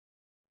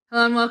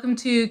Hello and welcome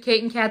to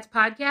Kate and Kat's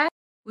podcast.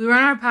 We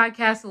run our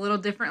podcast a little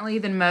differently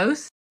than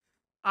most.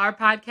 Our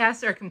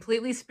podcasts are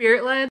completely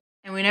spirit-led,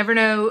 and we never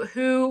know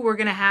who we're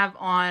going to have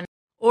on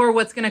or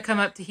what's going to come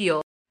up to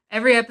heal.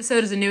 Every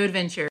episode is a new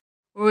adventure,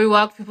 where we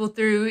walk people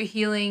through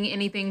healing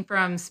anything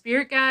from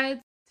spirit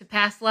guides to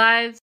past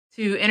lives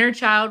to inner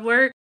child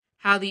work,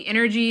 how the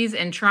energies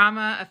and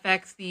trauma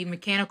affects the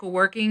mechanical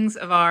workings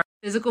of our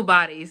physical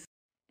bodies,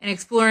 and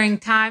exploring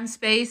time,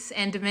 space,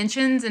 and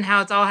dimensions and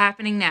how it's all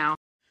happening now.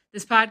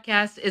 This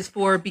podcast is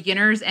for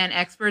beginners and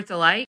experts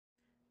alike.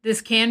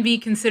 This can be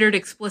considered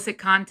explicit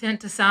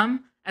content to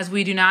some, as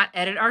we do not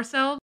edit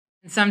ourselves,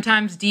 and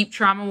sometimes deep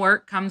trauma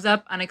work comes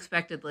up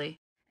unexpectedly.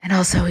 And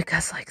also, we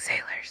cuss like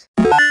sailors.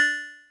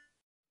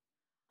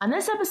 On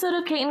this episode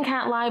of Kate and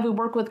Kat Live, we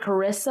work with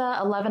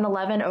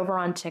Carissa1111 over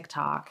on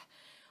TikTok.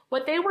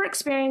 What they were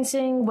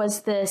experiencing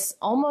was this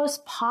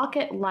almost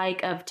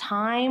pocket-like of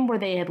time where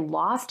they had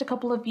lost a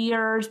couple of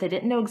years. They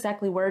didn't know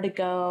exactly where to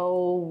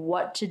go,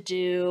 what to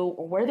do,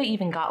 or where they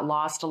even got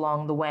lost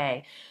along the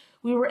way.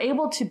 We were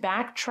able to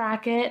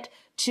backtrack it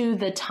to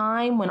the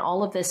time when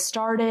all of this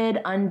started,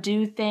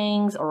 undo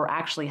things, or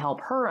actually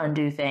help her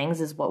undo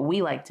things is what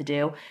we like to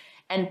do,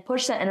 and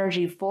push that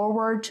energy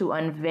forward to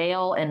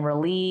unveil and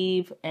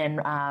relieve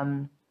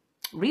and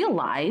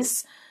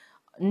realize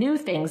new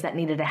things that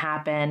needed to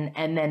happen.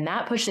 And then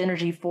that pushed the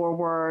energy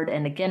forward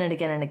and again and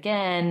again and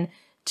again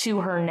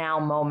to her now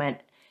moment.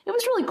 It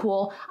was really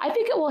cool. I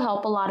think it will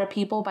help a lot of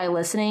people by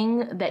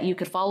listening, that you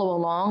could follow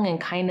along and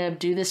kind of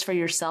do this for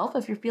yourself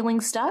if you're feeling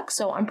stuck.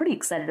 So I'm pretty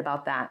excited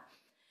about that.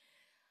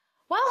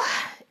 Well,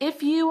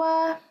 if you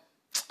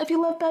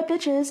love bad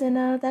bitches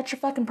and that's your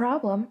fucking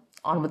problem,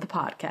 on with the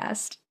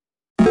podcast.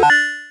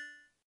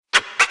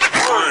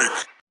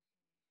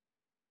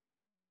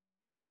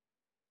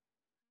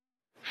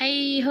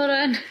 Hey, hold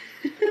on.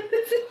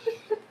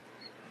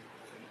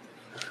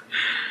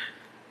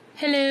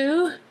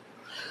 Hello?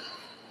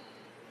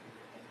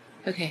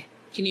 Okay,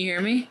 can you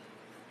hear me?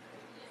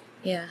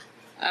 Yeah.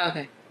 Oh,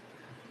 okay.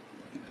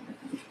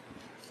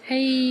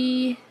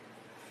 Hey.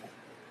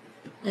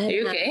 Are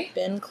you okay?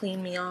 Ben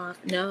cleaned me off.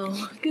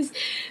 No, because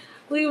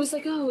it was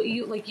like, oh,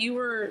 you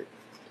were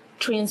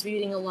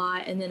transmuting a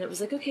lot, and then it was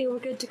like, okay, we're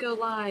good to go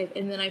live,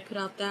 and then I put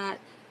out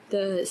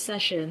the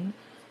session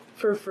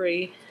for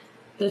free,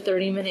 the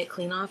 30-minute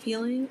clean off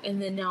healing, and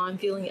then now I'm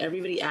feeling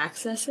everybody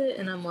access it,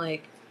 and I'm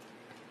like,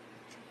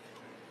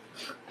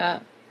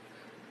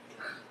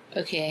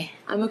 Okay.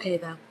 I'm okay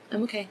though.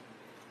 I'm okay.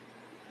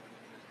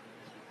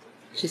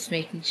 Just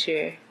making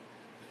sure.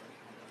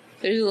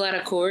 There's a lot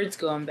of cords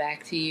going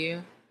back to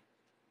you.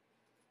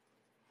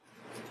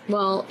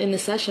 Well, in the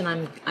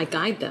session, I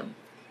guide them.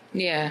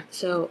 Yeah.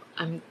 So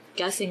I'm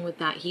guessing with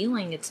that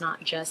healing, it's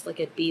not just like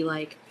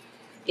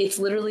it's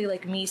literally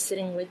like me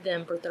sitting with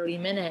them for 30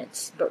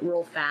 minutes, but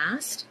real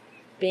fast,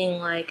 being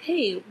like,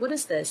 hey, what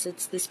is this?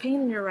 It's this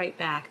pain in your right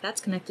back. That's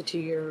connected to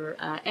your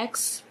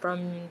ex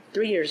from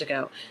 3 years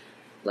ago.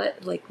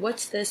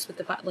 What's this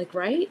with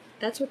right?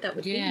 That's what that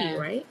would be,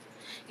 right?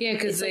 Yeah,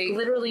 because it's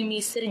literally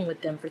me sitting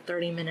with them for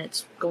 30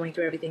 minutes, going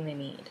through everything they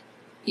need.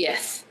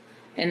 Yes.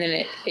 And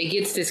then it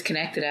gets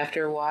disconnected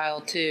after a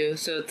while, too.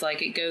 So it's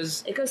like it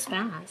goes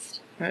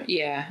fast.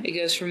 Yeah, it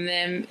goes from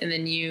them, and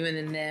then you, and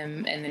then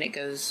them, and then it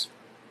goes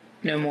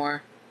no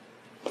more.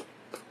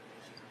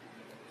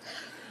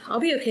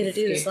 I'll be okay to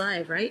do this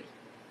live, right?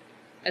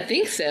 I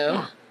think so.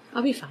 Yeah,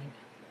 I'll be fine.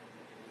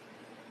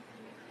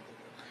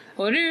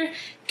 I wonder,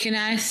 can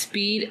I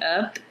speed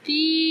up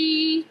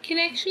the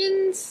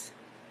connections?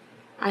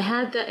 I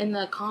had that in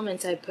the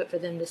comments. I put for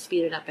them to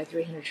speed it up by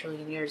 300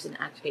 trillion years and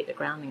activate the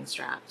grounding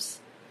straps.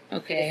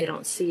 Okay. But if they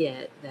don't see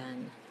it,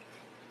 then...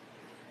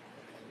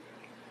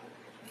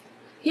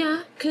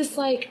 Yeah, because,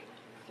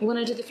 when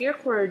I did the fear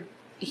cord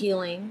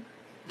healing,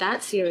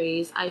 that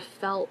series, I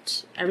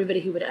felt everybody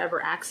who would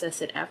ever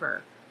access it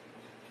ever.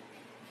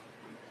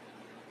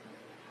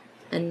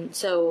 And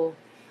so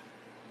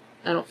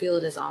I don't feel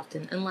it as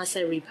often, unless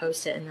I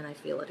repost it and then I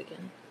feel it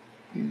again.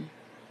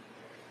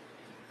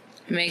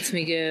 It makes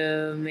me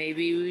go,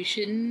 maybe we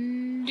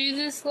shouldn't do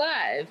this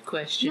live, ?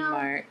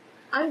 No,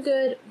 I'm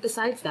good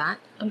besides that.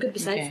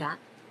 That.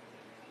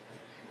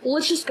 Well,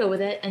 let's just go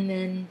with it, and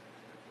then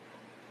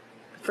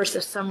for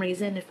some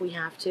reason, if we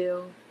have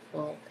to,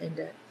 we'll end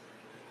it.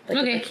 If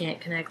I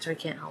can't connect or I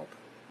can't help.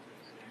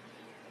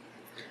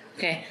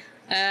 Okay.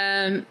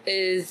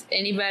 Is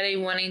anybody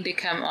wanting to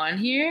come on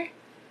here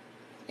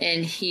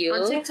and heal?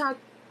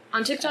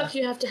 On TikTok,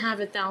 you have to have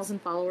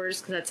 1,000 followers,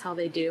 because that's how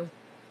they do.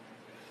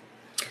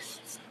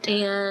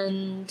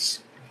 And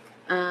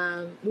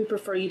we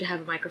prefer you to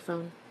have a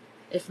microphone.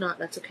 If not,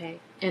 that's okay.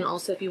 And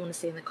also, if you want to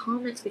say in the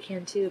comments, we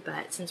can too.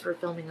 But since we're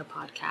filming a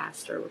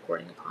podcast or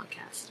recording a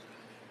podcast.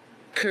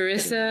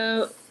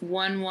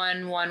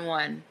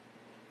 Carissa1111.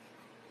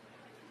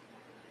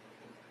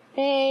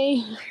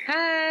 Hey.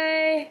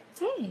 Hi.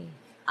 Hey.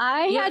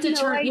 You have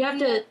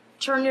to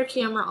turn your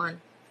camera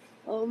on.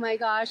 Oh my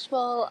gosh.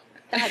 Well,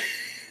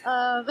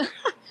 how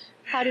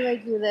do I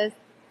do this?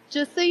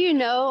 Just so you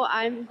know,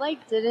 I'm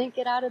didn't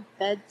get out of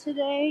bed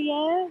today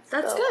yet.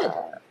 That's good.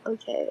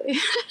 Okay.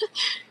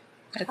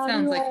 That How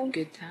sounds do like I- a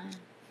good time.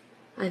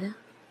 I know.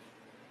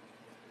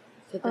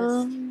 The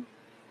best.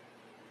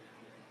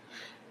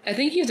 I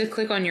think you have to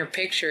click on your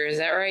picture. Is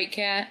that right,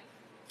 Kat?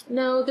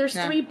 No, there's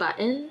No. 3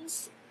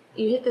 buttons.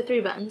 You hit the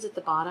 3 buttons at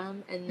the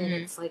bottom, and then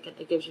Mhm. it's like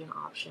it gives you an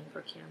option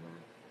for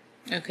camera.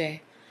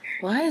 Okay.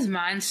 Why is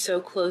mine so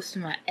close to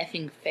my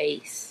effing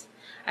face?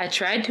 I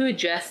tried to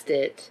adjust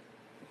it.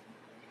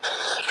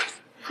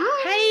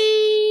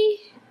 Hi!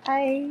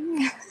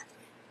 I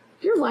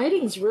Your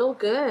lighting's real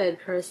good,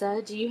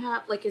 Carissa. Do you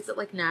have is it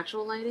like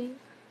natural lighting?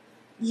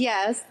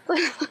 yes.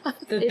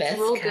 The It's best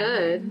real kind.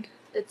 good.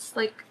 It's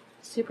like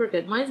super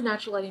good. Mine's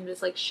natural lighting, but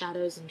it's like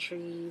shadows and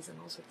trees and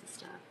all sorts of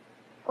stuff.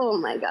 Oh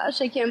my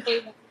gosh, I can't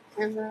believe that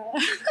camera.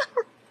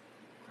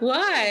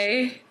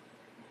 Why?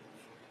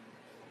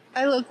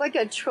 I look like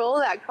a troll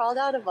that crawled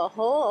out of a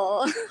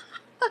hole.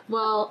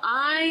 Well,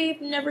 I've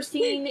never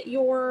seen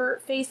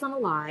your face on a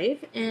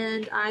live,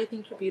 and I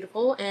think you're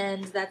beautiful,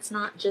 and that's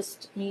not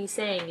just me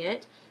saying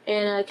it.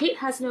 And Kate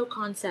has no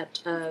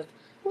concept of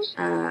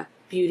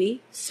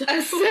beauty, so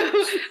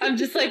So I'm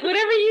just like,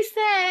 whatever you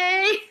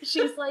say.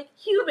 she's like,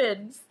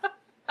 humans.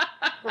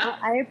 Well,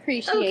 I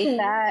appreciate Okay.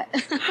 that.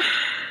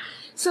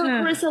 So,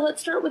 Yeah. Carissa,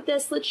 let's start with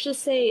this. Let's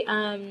just say,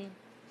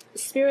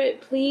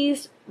 Spirit,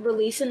 please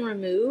release and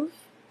remove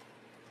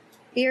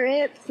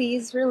Spirit,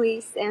 please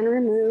release and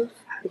remove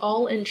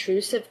all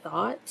intrusive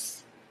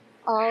thoughts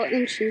all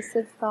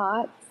intrusive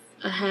thoughts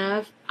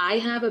I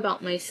have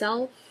about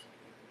myself,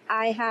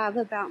 I have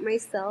about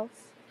myself,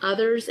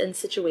 others, and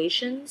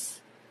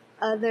situations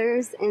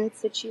others, and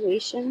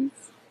situations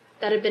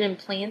that have been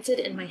implanted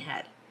in my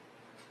head.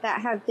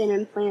 that have been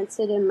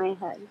implanted in my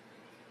head.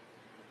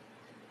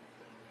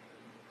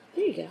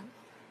 There you go.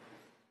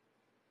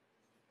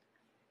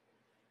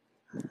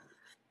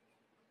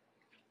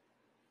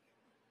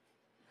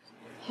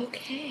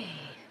 Okay.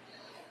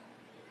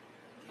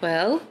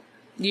 Well,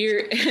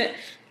 you're.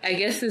 I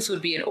guess this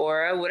would be an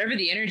aura. Whatever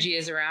the energy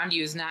is around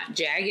you is not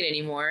jagged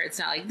anymore. It's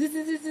not like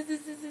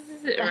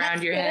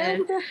around your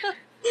head.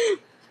 So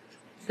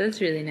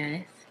that's really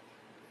nice.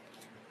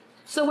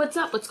 So what's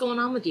up? What's going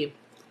on with you?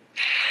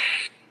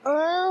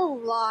 A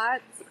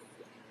lot.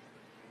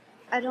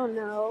 I don't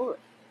know.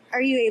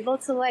 Are you able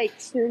to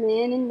tune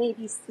in and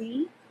maybe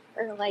see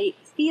or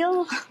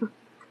feel?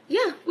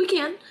 Yeah, we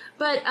can.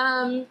 But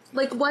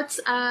what's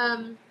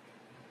I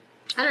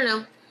don't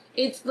know.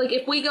 It's like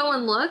if we go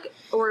and look,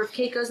 or if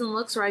Kate goes and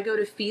looks, or I go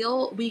to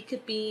feel, we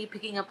could be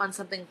picking up on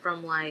something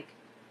from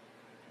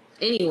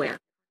anywhere.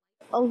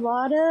 A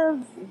lot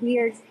of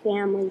weird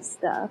family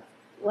stuff,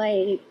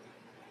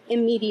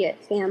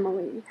 immediate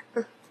family.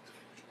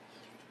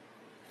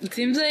 It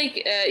seems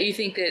like you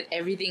think that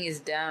everything is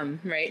dumb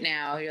right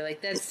now. You're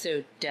like, that's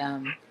so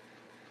dumb.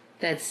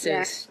 That's so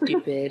Yeah.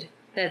 stupid.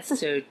 That's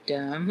so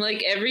dumb.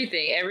 Like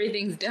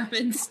everything's dumb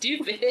and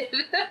stupid.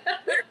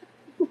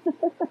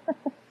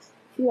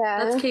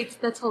 Yeah. That's Kate's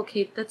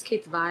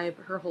vibe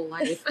her whole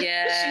life.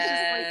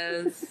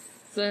 Yes. She's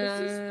just this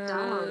is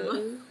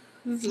dumb.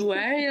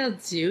 Why are y'all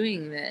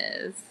doing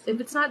this? If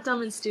it's not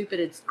dumb and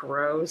stupid, it's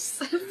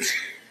gross.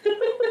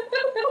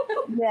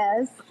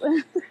 Yes.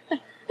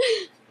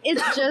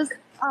 It's just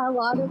a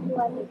lot of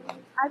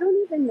I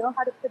don't even know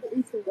how to put it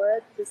into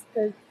words just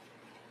because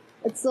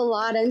it's a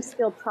lot I'm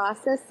still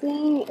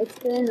processing. It's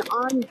been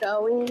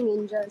ongoing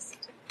and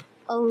just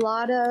a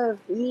lot of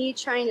me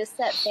trying to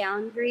set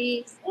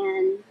boundaries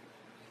and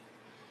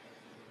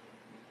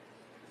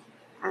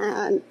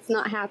it's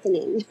not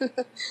happening.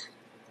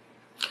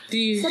 Do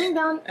you? Setting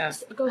down. Oh.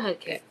 Go ahead,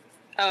 Kate.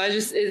 Oh,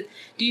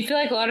 do you feel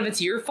like a lot of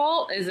it's your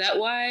fault? Is that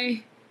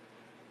why?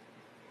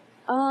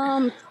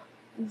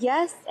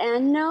 Yes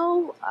and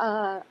no.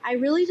 I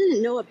really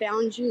didn't know what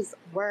boundaries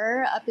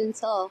were up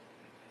until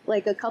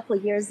a couple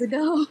of years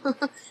ago.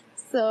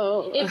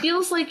 So It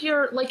feels like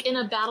you're in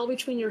a battle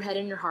between your head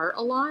and your heart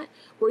a lot,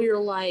 where you're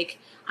like,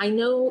 I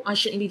know I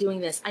shouldn't be doing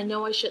this. I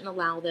know I shouldn't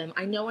allow them.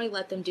 I know I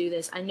let them do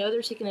this. I know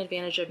they're taking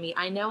advantage of me.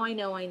 I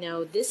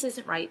know. This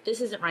isn't right.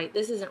 This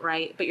isn't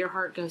right. But your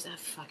heart goes, ah,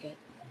 fuck it.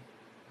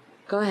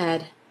 Go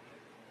ahead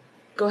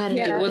and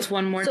Yeah. do it. What's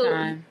one more So-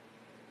 time?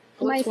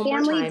 my What's one more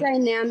family time?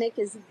 dynamic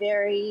is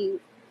very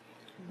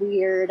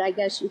weird, I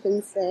guess you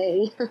can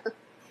say.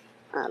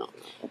 I don't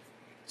know.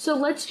 So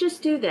let's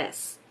just do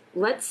this.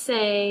 Let's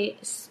say,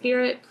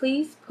 Spirit,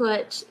 please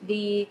put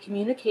the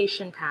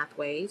communication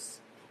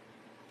pathways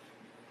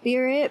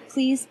Spirit,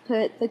 please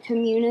put the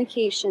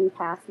communication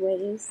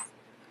pathways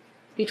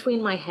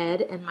between my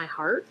head and my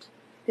heart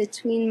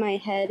between my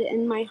head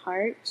and my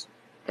heart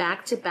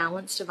back to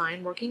balanced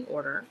divine working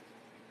order.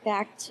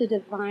 back to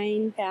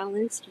divine,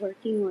 balanced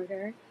working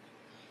order.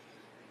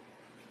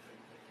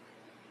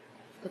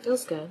 That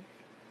feels good.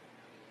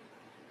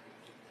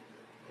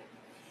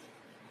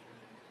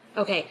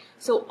 Okay,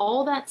 so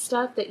all that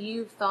stuff that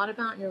you've thought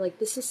about and you're like,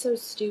 this is so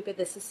stupid,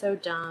 this is so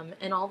dumb,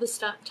 and all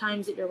the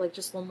times that you're like,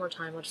 just one more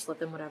time, I'll just let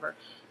them, whatever.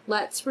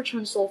 Let's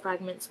return soul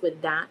fragments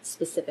with that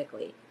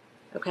specifically,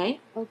 okay?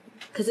 Okay.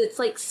 Because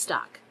it's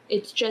stuck.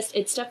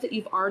 It's stuff that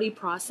you've already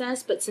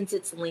processed, but since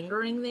it's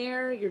lingering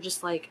there, you're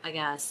just like, I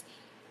guess,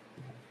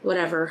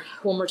 whatever.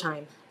 One more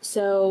time.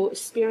 So,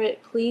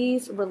 Spirit,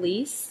 please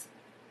release.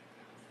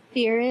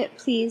 Spirit,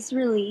 please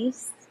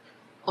release.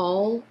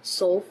 All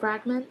soul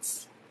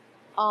fragments.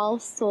 All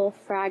soul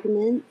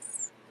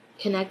fragments.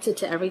 Connected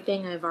to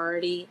everything I've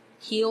already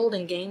healed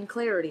and gained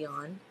clarity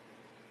on.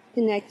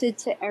 Connected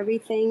to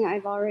everything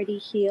I've already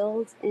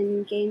healed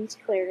and gained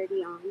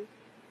clarity on.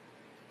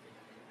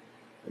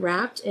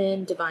 Wrapped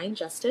in divine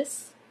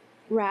justice.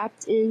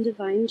 Wrapped in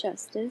divine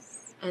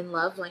justice. And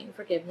love, light, and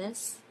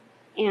forgiveness.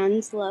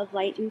 And love,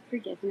 light, and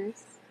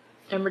forgiveness.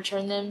 And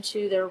return them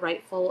to their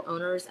rightful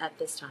owners at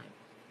this time.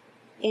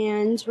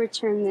 And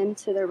return them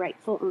to their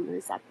rightful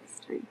owners at this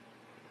time.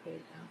 There you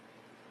go.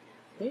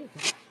 There you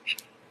go.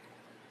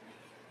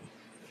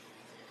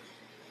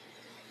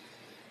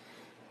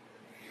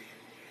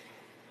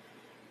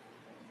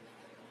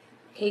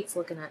 Kate's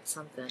looking at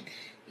something.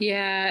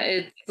 Yeah,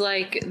 it's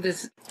like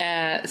this.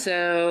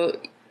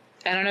 So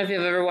I don't know if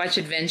you've ever watched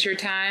Adventure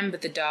Time,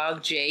 but the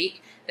dog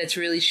Jake, that's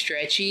really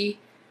stretchy.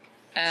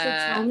 So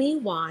tell me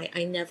why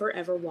I never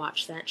ever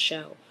watched that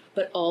show.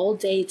 But all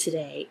day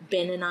today,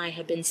 Ben and I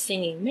have been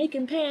singing,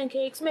 making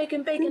pancakes,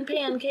 making bacon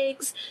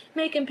pancakes,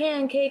 making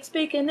pancakes,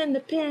 bacon in the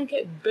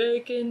pancake,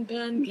 bacon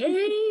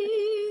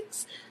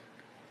pancakes.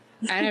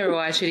 I never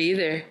watch it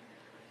either.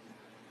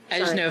 I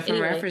just know from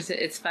Anyway. reference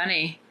it's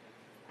funny.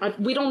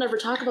 We don't ever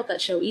talk about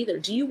that show either.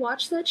 Do you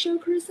watch that show,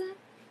 Carissa?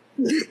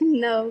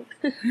 No.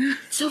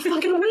 So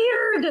fucking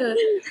weird.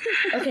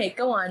 Okay,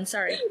 go on.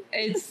 Sorry.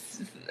 I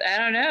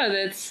don't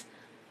know.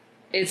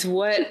 It's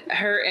what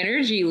her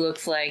energy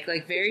looks like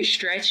very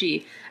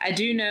stretchy. I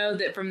do know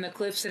that from the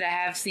clips that I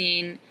have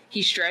seen,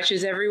 he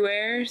stretches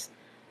everywhere.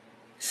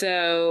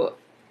 So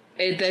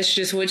that's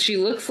just what she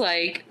looks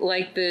like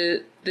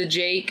the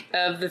Jake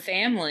of the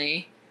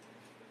family.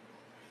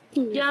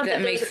 Yeah, That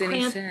but makes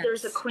any sense.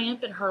 There's a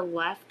cramp in her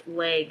left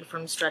leg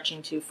from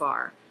stretching too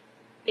far.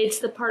 It's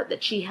the part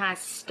that she has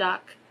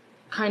stuck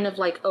kind of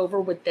like over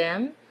with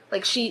them.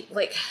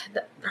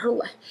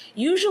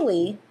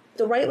 Usually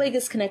the right leg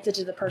is connected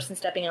to the person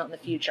stepping out in the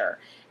future,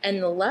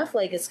 and the left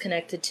leg is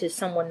connected to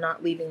someone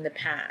not leaving the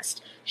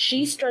past.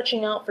 She's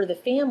stretching out for the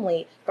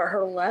family, but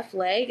her left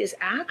leg is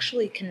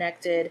actually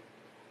connected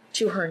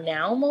to her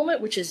now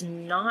moment, which is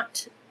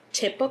not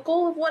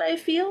typical of what I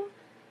feel.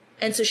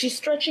 And so she's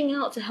stretching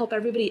out to help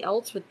everybody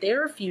else with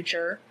their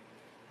future,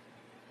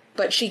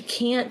 but she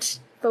can't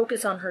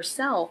focus on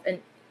herself.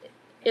 And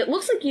it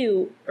looks like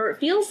it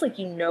feels like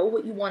you know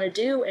what you want to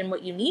do and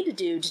what you need to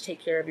do to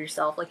take care of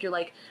yourself. Like you're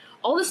like,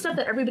 all the stuff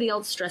that everybody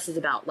else stresses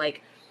about,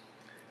 like,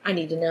 I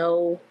need to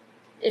know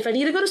if I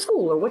need to go to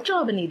school or what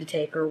job I need to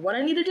take or what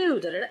I need to do.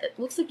 It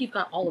looks like you've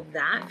got all of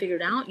that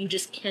figured out. You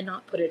just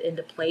cannot put it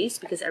into place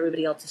because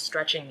everybody else is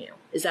stretching you.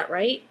 Is that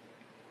right?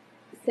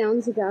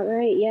 Sounds about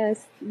right,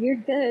 yes. You're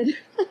good.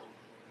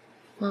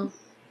 Well,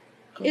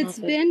 It's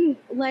been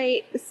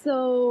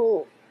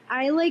so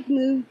I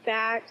moved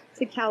back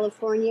to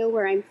California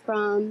where I'm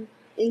from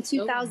in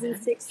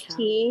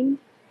 2016.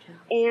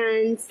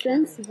 And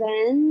since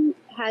then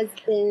has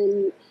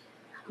been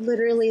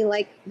literally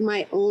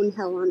my own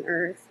hell on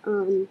earth.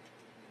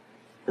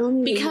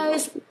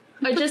 Because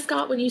I just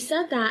got, when you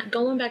said that,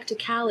 going back to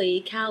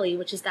Cali,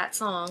 which is that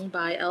song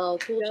by LL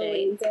Cool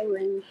J.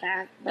 Going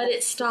back. But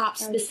it stopped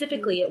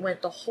specifically. It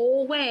went the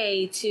whole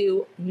way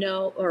to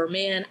no, or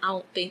man, I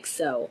don't think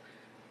so.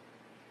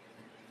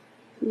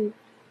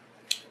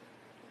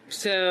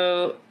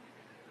 So,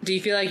 do you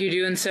feel like you're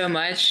doing so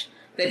much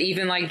that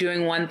even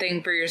doing one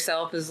thing for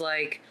yourself is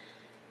it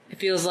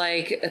feels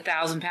like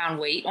 1,000-pound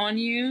weight on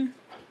you?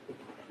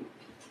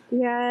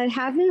 Yeah, I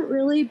haven't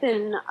really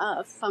been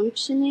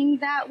functioning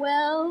that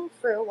well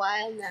for a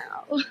while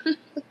now.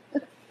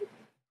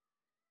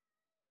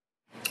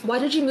 Why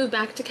did you move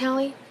back to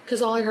Cali?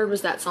 Because all I heard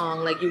was that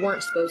song. You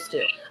weren't supposed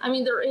to. I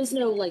mean, there is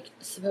no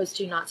supposed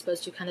to, not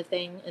supposed to kind of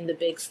thing in the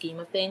big scheme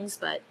of things,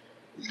 but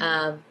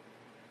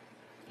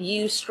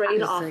you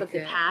strayed off of the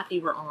path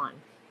you were on.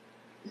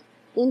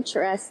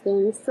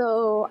 Interesting.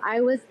 So I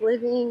was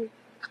living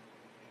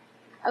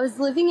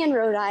in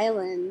Rhode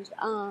Island,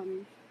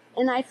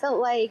 and I felt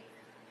like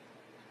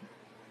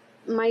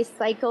my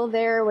cycle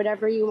there,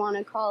 whatever you want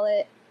to call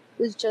it,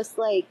 was just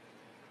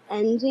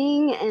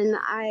ending, and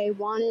I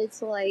wanted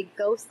to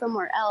go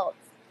somewhere else.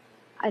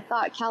 I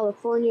thought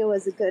California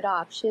was a good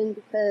option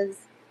because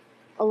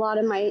a lot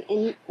of my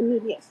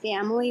immediate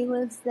family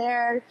lives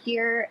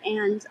here,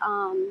 and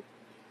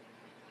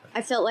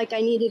I felt like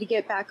I needed to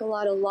get back a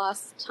lot of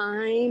lost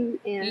time.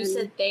 And you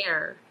said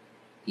there.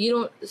 You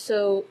don't,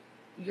 so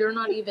you're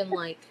not even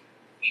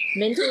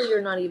mentally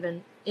you're not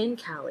even in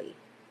Cali.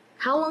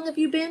 How long have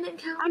you been in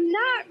Cali? I'm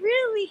not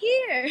really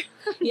here.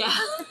 Yeah.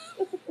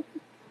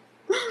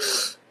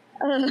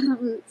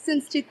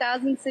 Since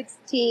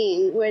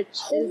 2016, which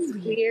is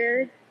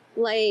weird.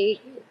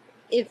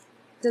 It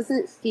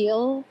doesn't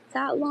feel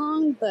that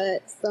long,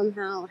 but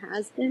somehow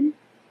has been.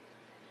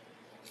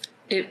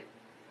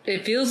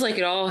 It feels like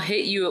it all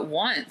hit you at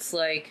once.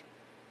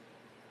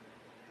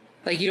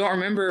 Like, you don't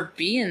remember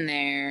being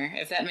there,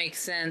 if that makes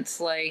sense.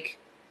 Like,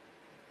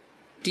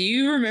 do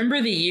you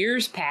remember the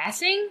years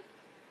passing?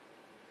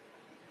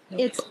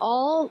 It's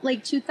all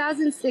like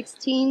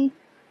 2016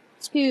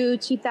 to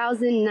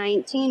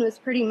 2019 was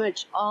pretty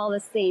much all the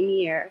same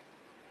year.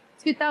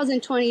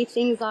 2020,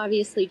 things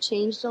obviously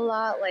changed a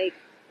lot, like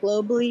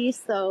globally,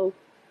 so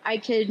I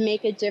could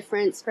make a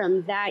difference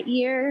from that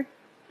year.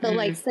 But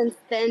like since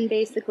then,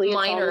 basically, it's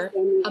all the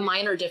same year. A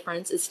minor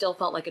difference. It still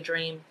felt like a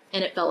dream,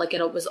 and it felt like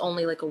it was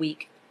only like a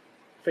week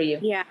for you.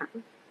 Yeah.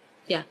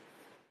 Yeah.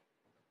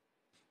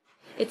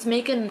 It's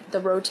making the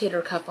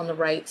rotator cuff on the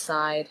right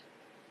side.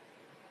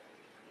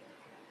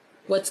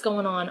 What's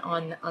going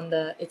on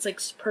the? It's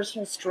like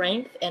personal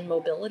strength and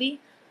mobility.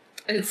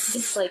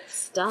 It's like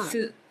stuff.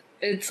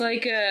 It's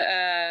like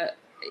that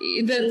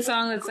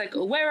song that's like,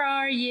 "Where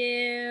are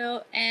you?"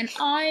 and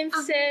I'm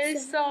so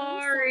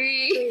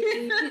sorry.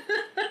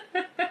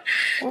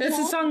 That's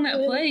the song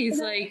that plays.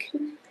 Like,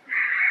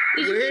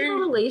 did you have a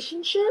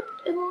relationship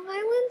in Long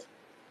Island?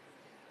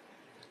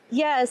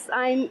 Yes,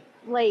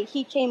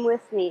 he came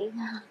with me,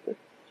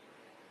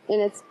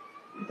 and it's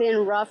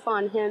been rough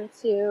on him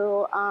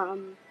too.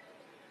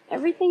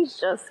 Everything's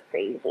just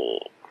crazy.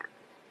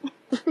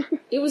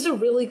 It was a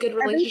really good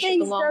relationship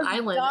in Long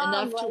Island,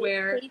 enough to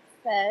where Kate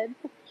said.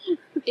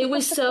 It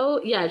was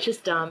so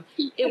just dumb.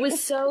 It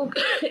was so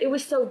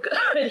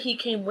good he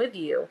came with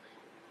you.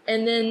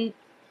 And then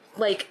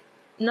like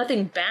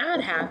nothing bad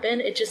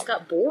happened, it just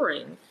got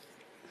boring.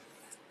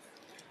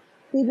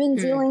 We've been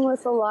dealing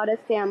with a lot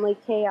of family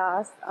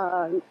chaos.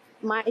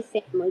 My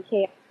family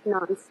chaos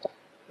nonstop,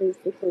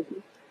 basically.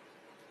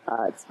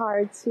 It's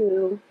hard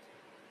to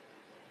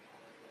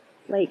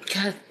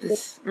God,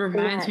 this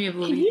reminds me of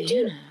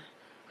Louisiana.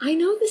 I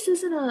know this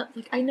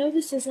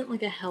isn't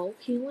like a health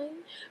healing,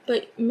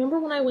 but remember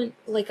when I went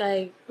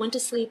to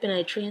sleep and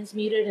I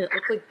transmuted and it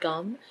looked like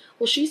gum?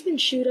 Well, she's been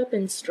chewed up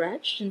and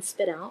stretched and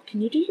spit out.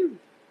 Can you do your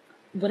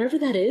whatever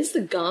that is,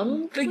 the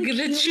gum?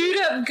 The chewed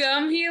up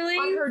gum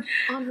healing?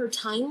 On her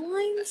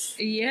timelines?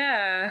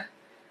 Yeah.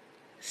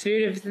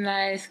 Spirit of the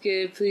Night is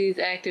good. Please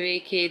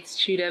activate Kate's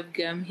chewed up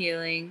gum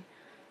healing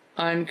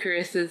on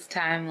Carissa's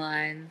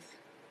timelines.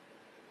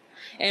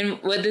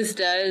 And what this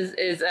does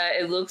is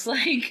it looks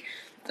like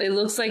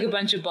a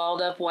bunch of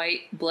balled up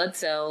white blood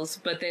cells,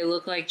 but they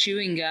look like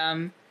chewing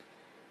gum,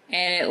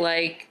 and it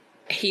like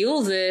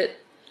heals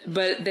it,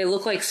 but they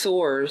look like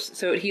sores,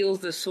 so it heals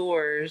the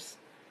sores.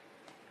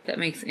 If that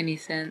makes any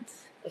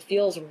sense. It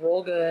feels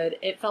real good.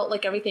 It felt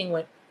like everything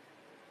went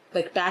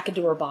like back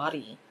into her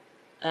body.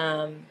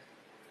 Like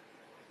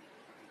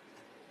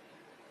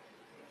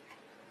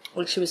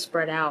she was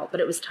spread out,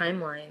 but it was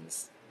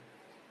timelines.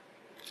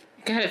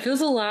 God, it feels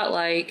a lot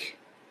like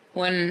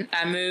when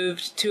I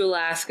moved to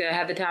Alaska,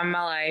 had the time of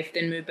my life,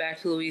 then moved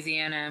back to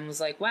Louisiana and was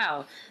like,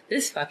 wow,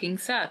 this fucking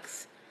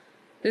sucks.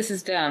 This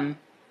is dumb.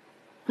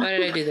 Why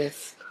did I do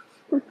this?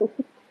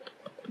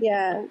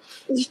 Yeah.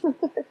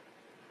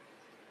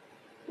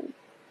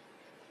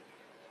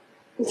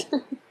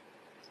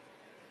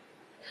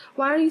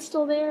 Why are you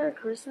still there,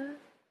 Carissa?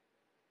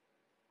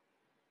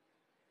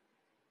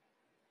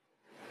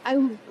 I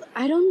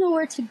don't know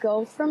where to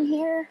go from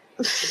here.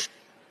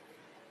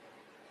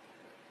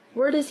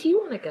 Where does he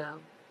want to go?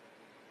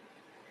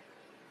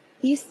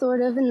 He's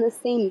sort of in the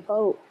same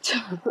boat.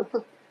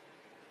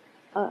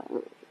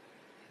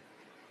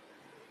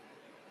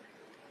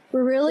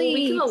 We're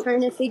really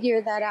trying to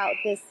figure that out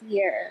this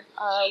year.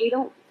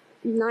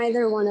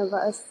 Neither one of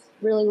us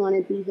really want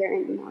to be here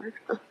anymore.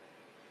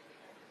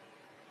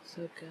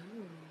 So go.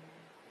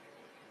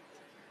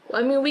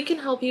 I mean, we can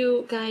help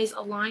you guys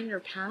align your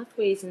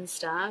pathways and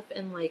stuff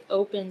and like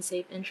open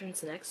safe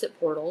entrance and exit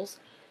portals.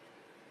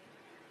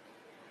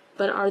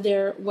 But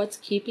what's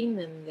keeping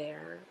them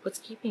there? What's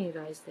keeping you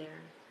guys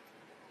there?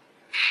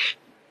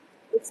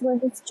 It's where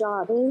his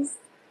job is.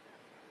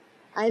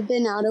 I've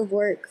been out of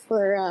work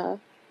for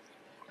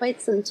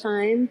quite some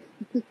time.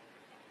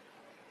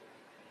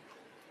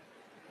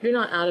 You're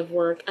not out of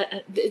work.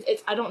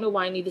 I don't know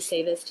why I need to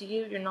say this to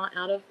you. You're not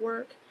out of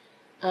work.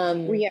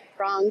 Yeah,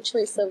 wrong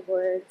choice of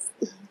words.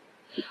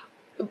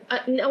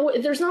 No,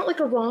 there's not like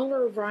a wrong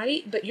or a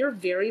right, but you're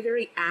very,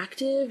 very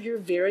active. You're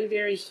very,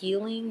 very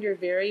healing. You're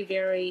very,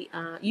 very,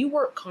 you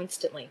work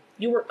constantly.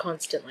 You work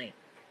constantly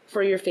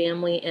for your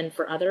family and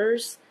for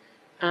others.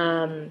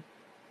 That's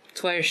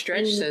why you're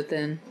stretched so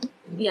thin.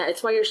 Yeah,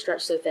 it's why you're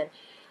stretched so thin.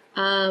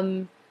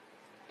 And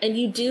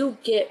you do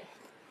get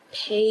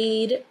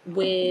paid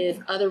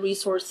with other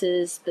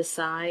resources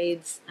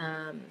besides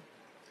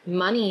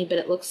money, but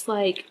it looks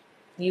like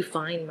you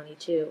find money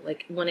too.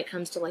 Like when it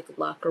comes to like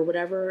luck or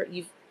whatever,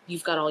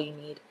 you've got all you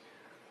need.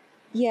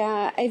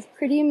 Yeah, I've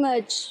pretty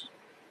much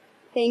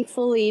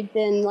thankfully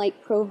been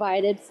like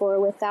provided for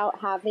without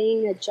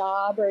having a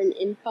job or an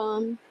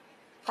income.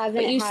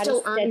 Haven't had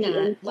a steady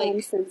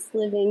income since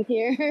living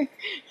here.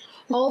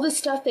 All the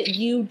stuff that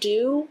you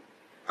do,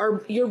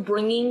 you're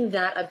bringing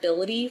that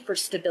ability for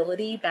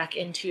stability back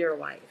into your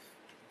life.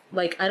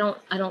 Like I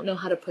don't know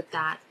how to put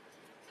that.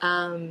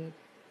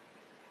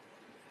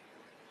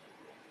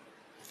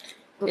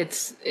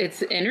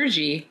 It's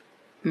energy.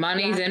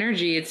 Money's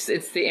energy. It's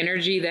the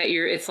energy that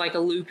it's like a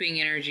looping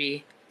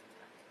energy.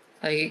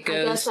 Like it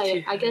goes.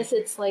 I guess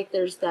it's like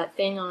there's that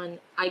thing on.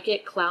 I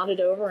get clouded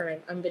over,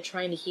 and I've been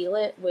trying to heal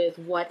it with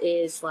what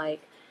is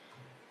like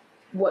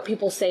what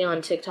people say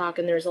on TikTok,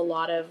 and there's a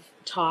lot of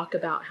talk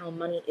about how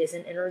money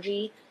isn't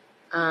energy,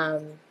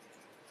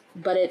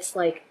 but it's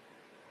like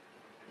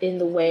in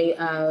the way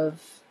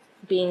of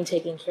being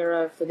taken care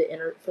of for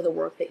the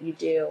work that you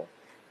do.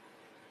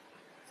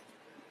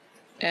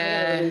 I'm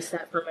gonna release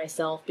that for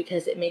myself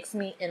because it makes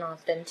me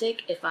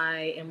inauthentic if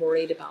I am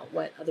worried about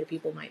what other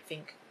people might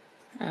think.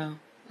 Oh.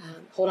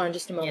 Hold on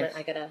just a moment. Yes.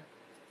 I gotta.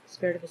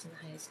 Spirit of is in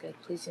the highest good.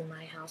 Please do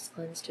my house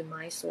cleanse to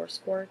my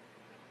source cord.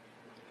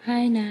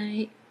 Hi,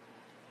 night.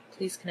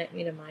 Please connect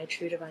me to my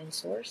true divine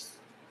source.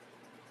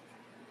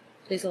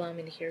 Please allow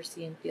me to hear,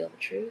 see, and feel the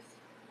truth.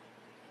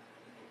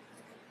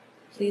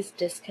 Please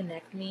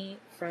disconnect me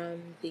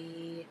from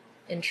the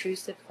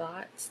intrusive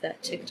thoughts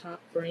that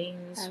TikTok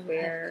brings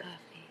where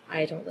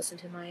I don't listen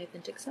to my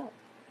authentic self.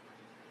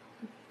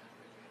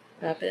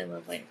 Wrap it in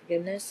love, light, and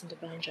forgiveness, and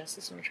divine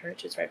justice, and return it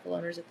to its rightful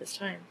owners at this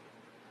time.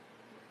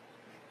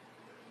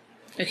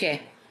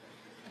 Okay.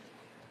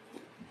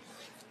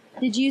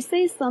 Did you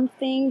say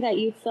something that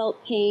you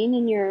felt pain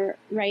in your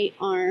right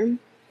arm?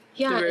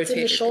 Yeah, it's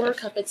in the shoulder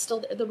cuff. It's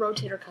still the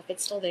rotator cuff.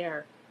 It's still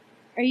there.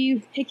 Are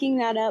you picking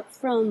that up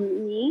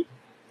from me?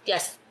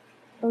 Yes.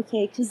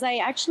 Okay, because I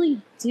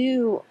actually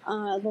do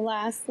the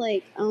last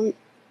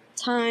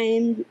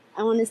time,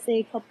 I want to say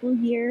a couple of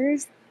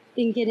years,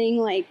 been getting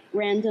like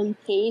random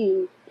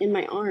pain in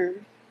my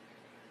arm.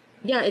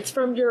 Yeah, it's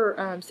from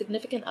your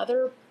significant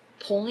other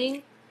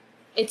pulling.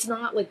 It's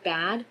not like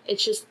bad.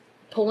 It's just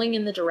pulling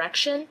in the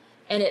direction,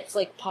 and it's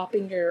like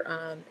popping you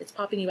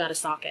out of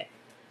socket.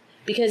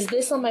 Because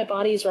this on my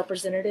body is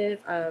representative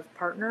of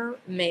partner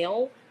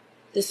male.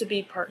 This would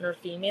be partner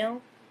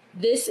female.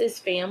 This is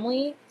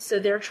family, so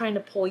they're trying to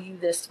pull you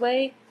this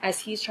way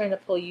as he's trying to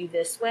pull you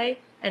this way,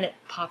 and it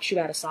pops you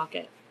out of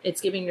socket.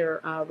 It's giving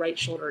your right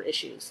shoulder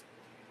issues.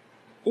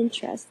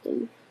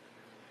 Interesting.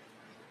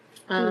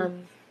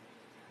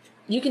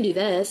 You can do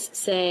this.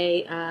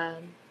 Say,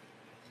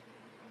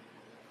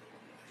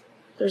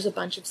 there's a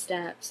bunch of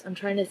steps. I'm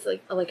trying to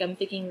I'm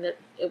thinking that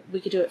we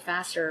could do it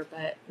faster,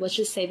 but let's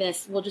just say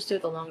this. We'll just do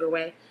it the longer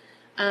way.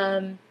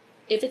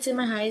 If it's in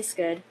my highest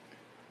good.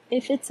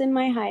 If it's in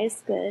my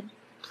highest good.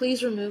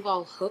 Please remove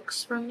all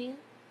hooks from me.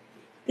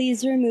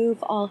 Please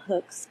remove all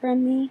hooks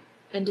from me.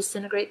 And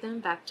disintegrate them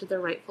back to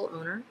their rightful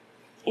owner.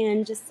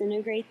 And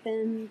disintegrate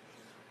them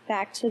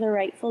back to the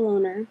rightful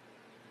owner.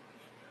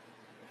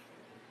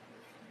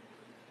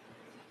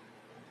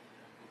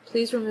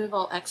 Please remove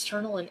all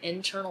external and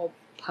internal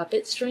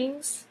puppet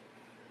strings.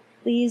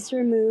 Please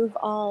remove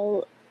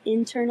all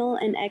internal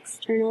and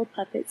external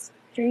puppet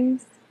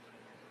strings.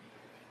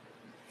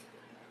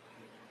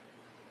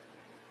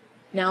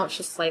 Now it's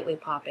just slightly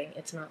popping.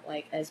 It's not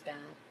like as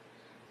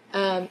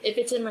bad. If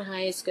it's in my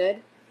highest good.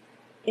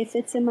 If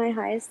it's in my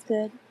highest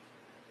good.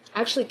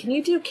 Actually, can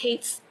you do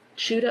Kate's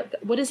chewed up?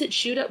 What is it?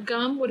 Chewed up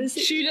gum? What is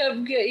it? Chewed up.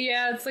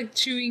 Yeah, it's like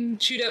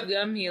chewed up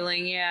gum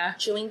healing. Yeah.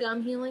 Chewing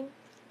gum healing.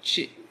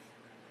 Chewed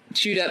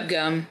up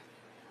gum.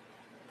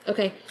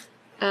 Okay.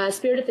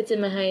 Spirit, if it's in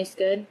my highest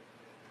good.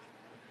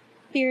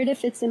 Spirit,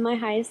 if it's in my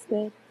highest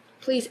good.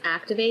 Please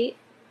activate.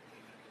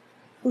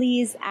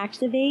 Please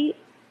activate.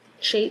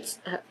 Kate's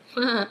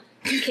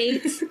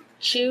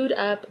chewed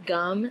up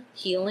gum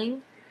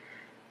healing.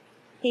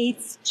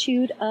 Kate's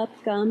chewed up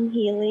gum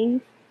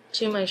healing.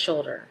 To my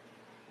shoulder.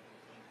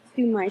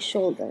 To my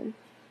shoulder.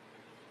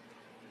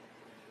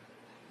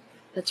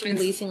 That's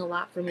releasing a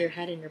lot from your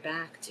head and your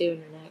back, too, and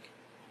your neck.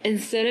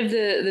 Instead of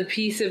the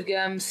piece of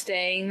gum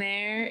staying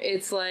there,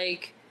 it's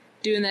like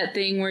doing that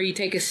thing where you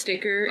take a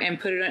sticker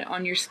and put it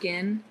on your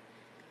skin.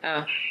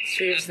 Oh,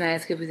 Spirit of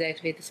Nice could please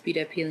activate the speed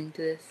up healing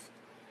to this.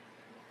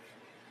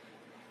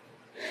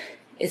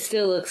 It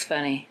still looks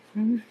funny.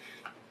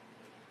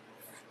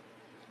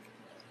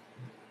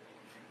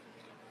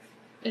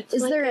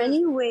 Is there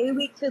any way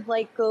we could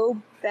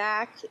go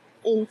back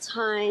in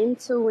time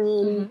to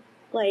when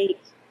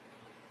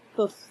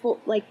before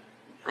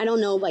I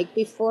don't know,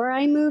 before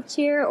I moved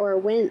here, or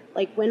when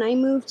I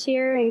moved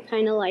here, and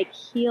kind of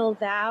heal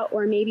that,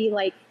 or maybe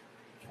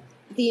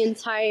the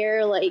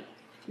entire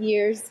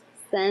years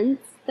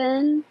since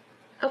then?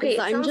 Okay,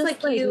 I'm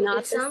just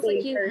not the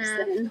same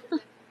person.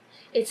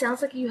 It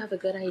sounds like you have a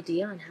good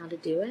idea on how to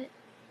do it.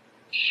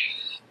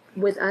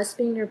 With us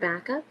being your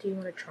backup, do you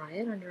want to try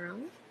it on your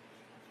own?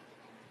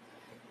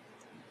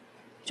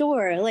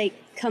 Sure,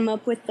 come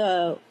up with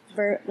the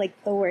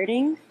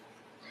wording.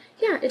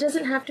 Yeah, it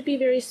doesn't have to be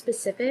very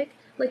specific.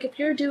 If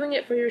you're doing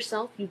it for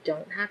yourself, you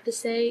don't have to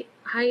say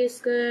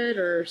highest good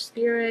or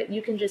spirit.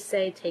 You can just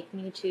say, take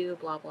me to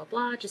blah, blah,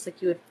 blah, just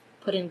like you would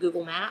put in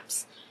Google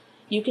Maps.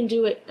 You can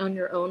do it on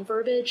your own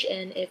verbiage,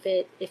 and if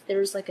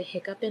there's a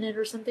hiccup in it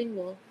or something,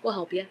 we'll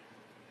help you.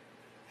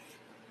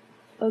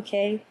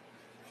 Okay.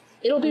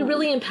 It'll be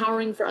really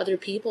empowering for other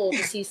people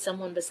to see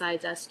someone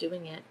besides us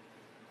doing it.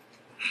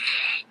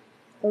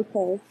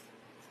 Okay.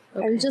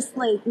 Okay. I'm just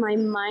like, my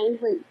mind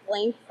went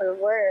blank for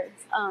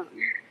words.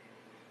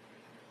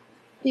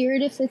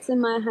 Spirit, if it's in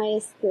my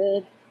highest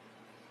good,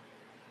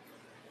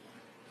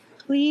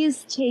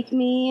 please take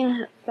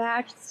me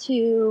back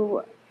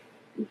to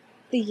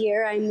the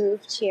year I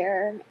moved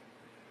here.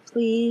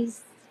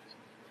 Please.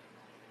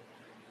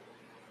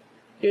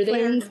 You're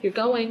there. Cleanse, you're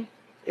going.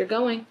 You're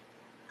going.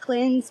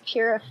 Cleanse,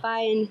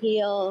 purify, and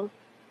heal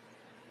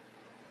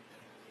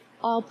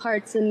all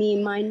parts of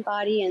me, mind,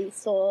 body, and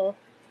soul.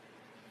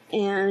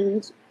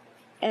 And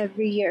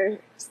every year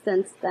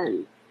since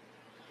then.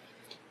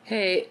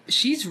 Hey,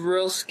 she's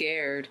real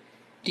scared.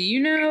 Do you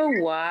know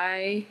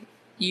why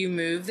you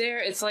moved there?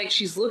 It's like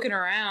she's looking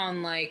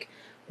around like,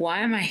 why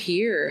am I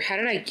here? How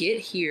did I get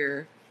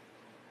here?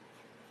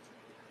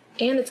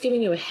 And it's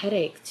giving you a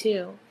headache,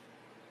 too.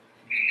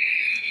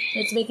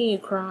 It's making you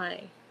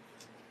cry.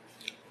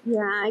 Yeah,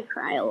 I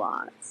cry a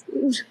lot.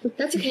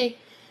 That's okay.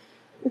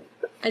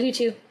 I do,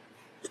 too.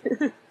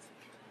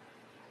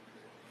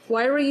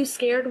 Why were you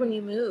scared when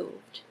you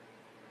moved?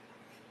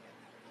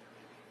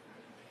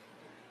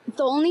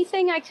 The only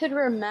thing I could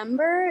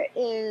remember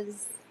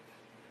is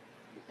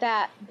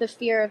that the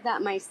fear of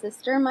that my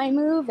sister might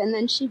move, and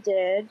then she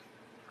did.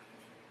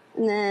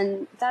 And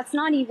then that's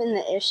not even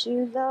the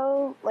issue,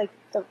 though. Like,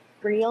 the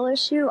real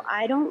issue,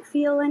 I don't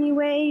feel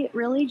anyway.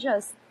 Really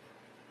just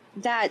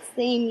that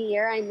same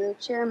year I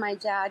moved here, my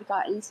dad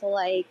got into,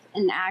 like,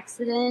 an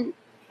accident,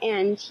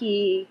 and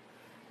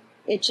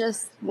it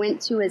just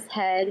went to his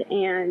head,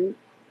 and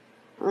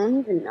I don't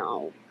even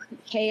know.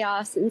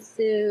 Chaos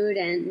ensued,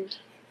 and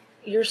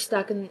you're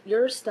stuck in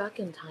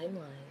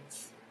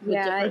timelines with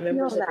different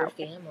members of your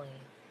family.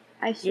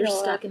 You're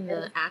stuck in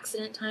the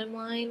accident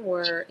timeline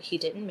where he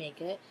didn't make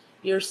it.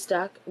 You're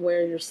stuck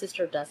where your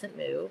sister doesn't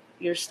move.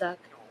 You're stuck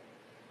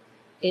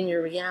in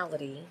your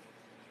reality.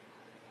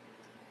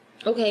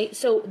 Okay,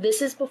 so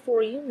this is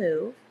before you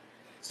move.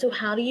 So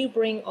how do you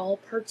bring all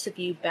parts of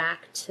you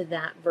back to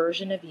that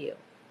version of you?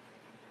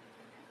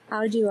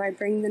 How do I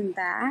bring them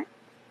back?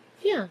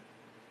 Yeah.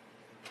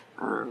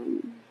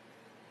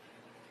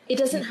 It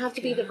doesn't have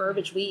to be the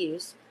verbiage we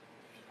use.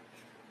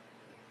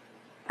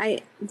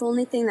 The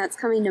only thing that's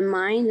coming to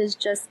mind is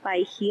just by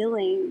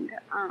healing.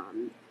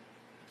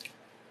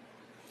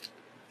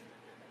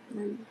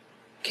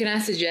 Can I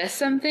suggest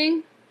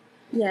something?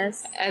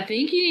 Yes. I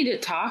think you need to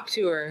talk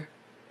to her.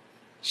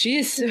 She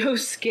is so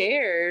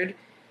scared.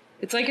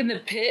 It's like in the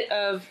pit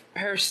of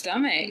her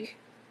stomach.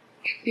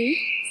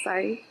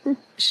 Sorry.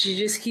 She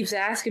just keeps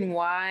asking,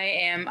 why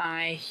am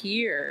I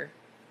here?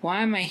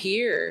 Why am I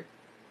here?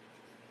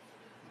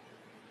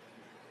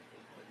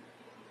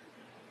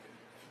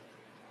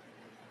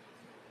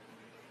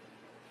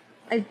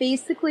 I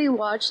basically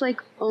watched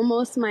like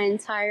almost my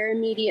entire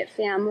immediate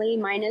family,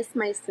 minus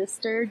my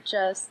sister,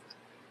 just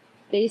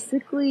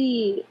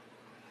basically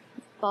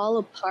fall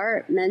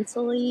apart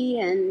mentally,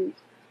 and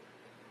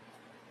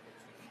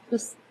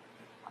just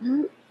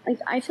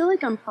I feel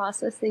like I'm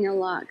processing a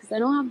lot because I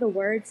don't have the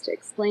words to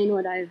explain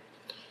what I've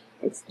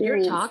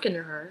experienced. You're talking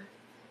to her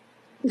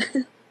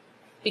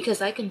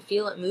because I can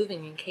feel it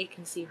moving, and Kate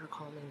can see her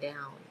calming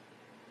down.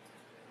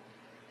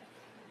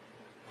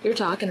 You're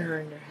talking to her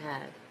in your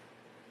head.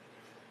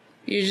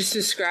 You're just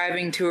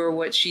describing to her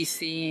what she's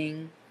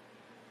seeing.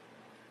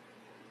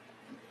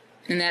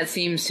 And that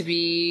seems to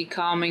be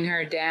calming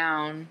her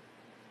down.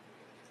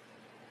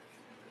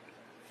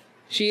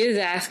 She is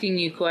asking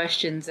you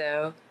questions,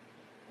 though.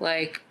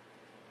 Like,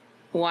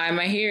 why am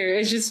I here?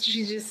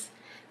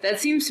 That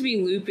seems to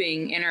be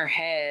looping in her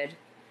head.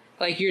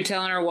 Like, you're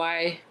telling her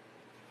why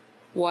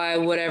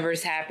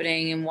whatever's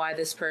happening and why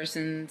this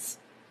person's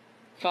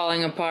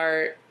falling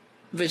apart.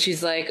 But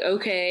she's like,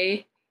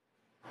 okay,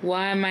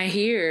 why am I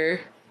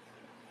here?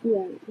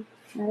 Yeah,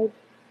 I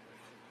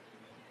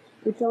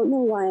don't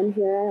know why I'm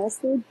here. I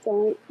also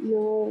don't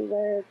know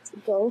where to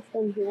go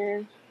from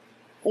here.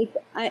 Like,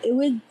 it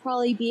would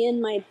probably be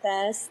in my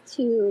best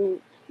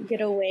to get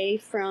away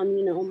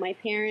from, my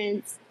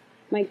parents,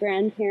 my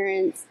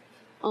grandparents,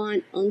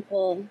 aunt,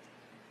 uncle.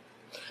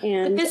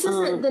 And but this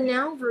isn't the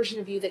now version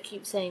of you that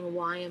keeps saying,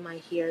 why am I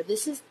here?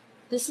 This is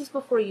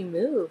before you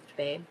moved,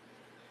 babe.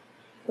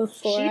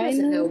 Before she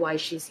doesn't know why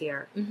she's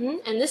here. Mm-hmm.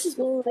 And this is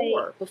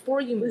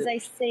before you moved. Was I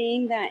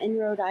saying that in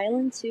Rhode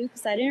Island too?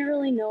 Because I didn't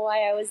really know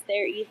why I was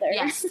there either.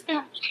 Yes.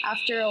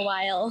 After a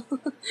while.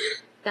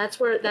 That's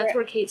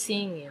where Kate's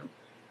seeing you.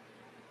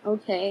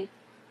 Okay.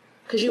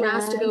 Because you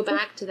asked to go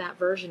back to that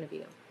version of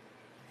you.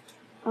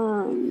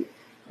 Can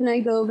I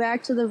go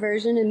back to the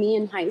version of me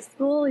in high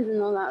school, even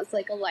though that was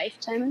like a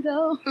lifetime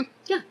ago?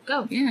 Yeah,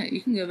 go. Yeah,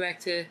 you can go back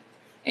to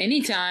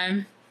any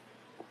time.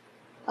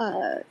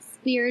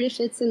 Spirit, if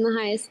it's in the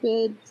highest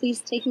good,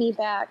 please take me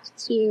back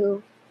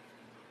to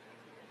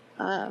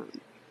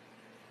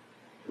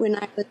when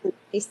I was in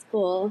high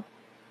school.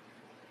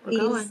 We're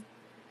going.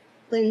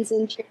 Cleanse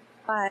and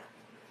purify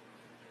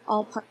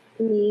all parts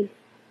of me.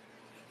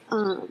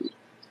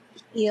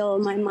 Heal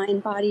my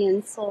mind, body,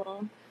 and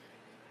soul.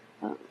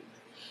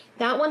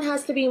 That one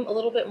has to be a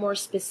little bit more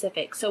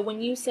specific. So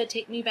when you said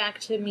take me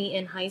back to me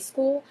in high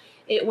school,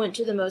 it went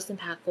to the most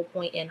impactful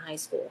point in high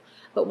school.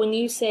 But when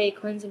you say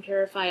cleanse and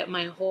purify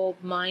my whole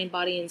mind,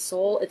 body, and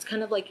soul, it's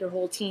kind of like your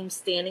whole team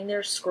standing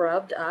there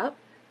scrubbed up,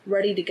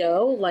 ready to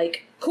go,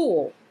 like,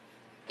 cool.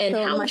 And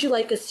So how would you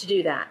like us to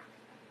do that?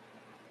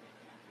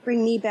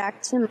 Bring me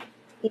back to my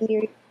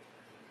senior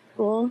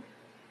school.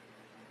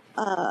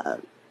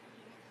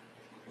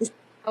 Is that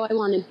how I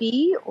want to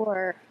be,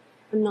 or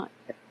I'm not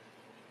sure.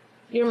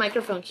 Your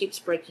microphone keeps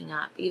breaking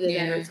up. Either that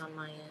or Yeah. it's on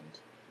my end.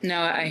 No,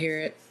 I hear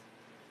it.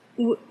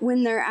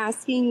 When they're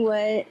asking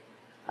what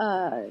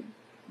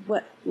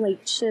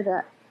like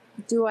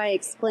do I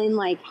explain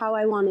like how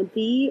I want to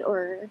be,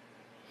 or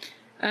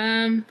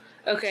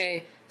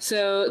Okay,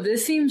 so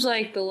this seems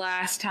like the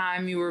last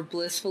time you were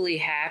blissfully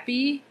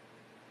happy.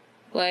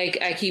 Like,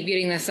 I keep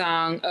getting the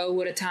song, "Oh,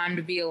 What a Time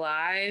to Be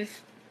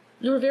Alive."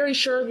 You were very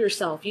sure of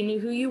yourself. You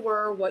knew who you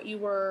were, what you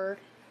were,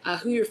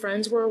 who your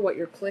friends were, what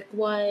your clique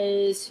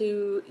was,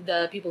 who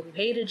the people who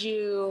hated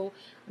you,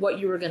 what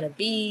you were going to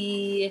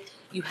be.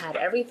 You had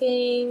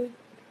everything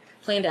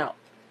planned out.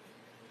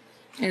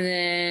 And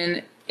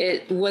then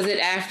was it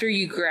after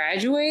you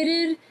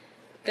graduated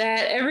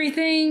that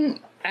everything,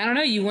 I don't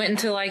know, you went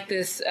into like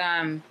this,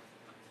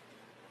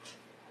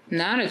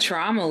 not a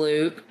trauma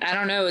loop. I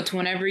don't know. It's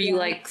whenever you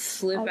like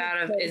slip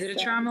out of, is it a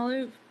trauma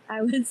loop?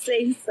 I would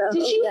say so.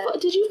 Did you yeah.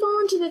 did you fall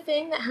into the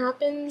thing that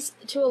happens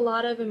to a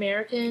lot of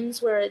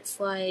Americans where it's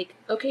like,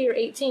 okay, you're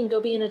 18,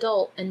 go be an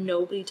adult, and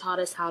nobody taught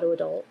us how to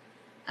adult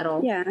at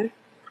all? Yeah.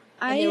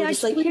 And they were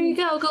just like, here you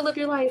go live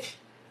your life.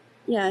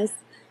 Yes.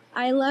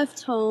 I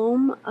left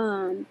home.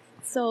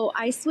 So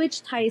I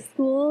switched high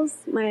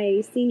schools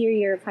my senior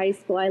year of high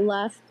school. I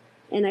left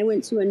and I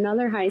went to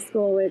another high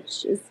school,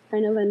 which is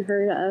kind of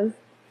unheard of.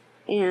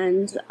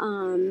 And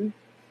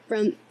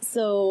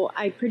so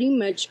I pretty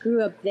much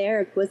grew up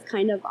there, was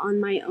kind of on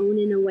my own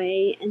in a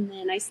way. And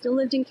then I still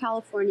lived in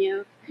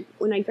California.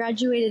 When I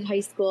graduated high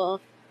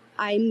school,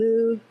 I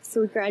moved. So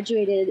we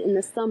graduated in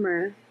the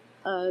summer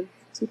of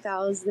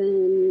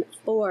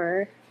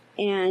 2004.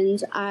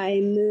 And I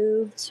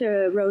moved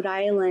to Rhode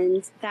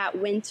Island that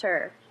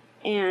winter.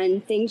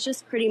 And things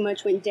just pretty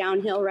much went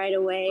downhill right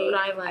away. Rhode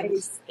Island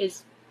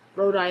is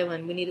Rhode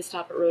Island. We need to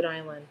stop at Rhode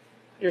Island.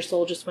 Your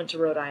soul just went to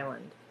Rhode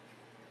Island.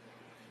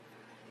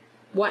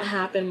 What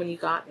happened when you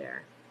got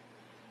there?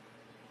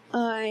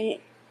 I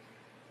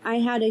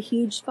had a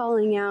huge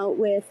falling out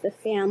with the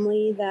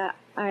family that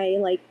I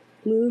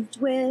moved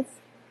with,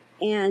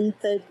 and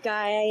the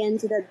guy I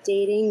ended up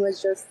dating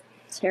was just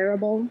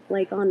terrible.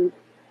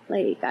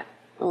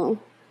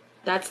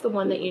 That's the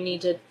one that you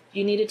need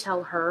to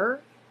tell her.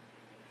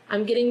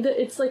 I'm getting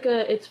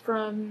it's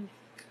from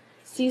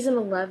season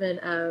 11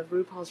 of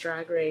RuPaul's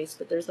Drag Race,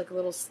 but there's like a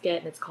little skit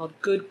and it's called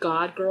 "Good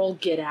God, Girl,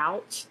 Get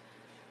Out."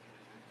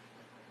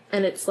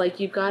 And it's like,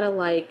 you gotta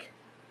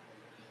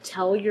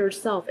tell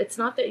yourself, it's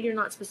not that you're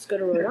not supposed to go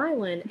to Rhode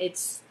Island,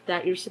 it's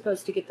that you're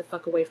supposed to get the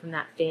fuck away from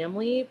that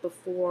family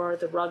before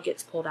the rug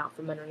gets pulled out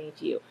from underneath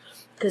you.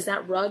 Because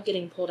that rug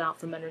getting pulled out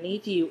from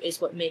underneath you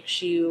is what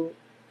makes you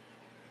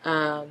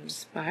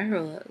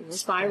spiral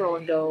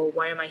and go,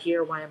 why am I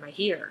here? Why am I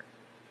here?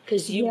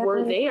 Because you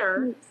were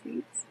there.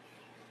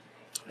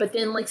 But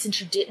then,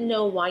 since you didn't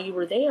know why you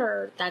were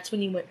there, that's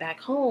when you went back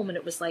home, and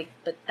it was like,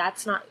 but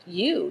that's not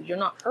you. You're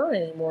not her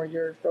anymore.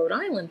 You're a Rhode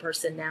Island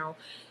person now.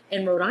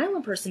 And Rhode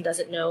Island person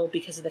doesn't know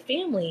because of the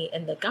family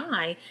and the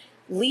guy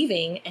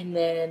leaving, and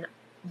then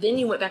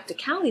you went back to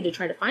Cali to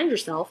try to find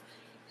yourself.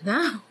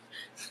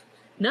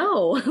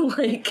 No,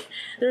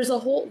 there's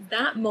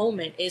that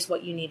moment is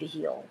what you need to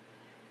heal.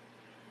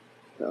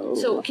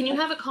 So can you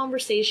have a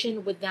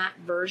conversation with that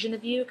version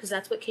of you? Because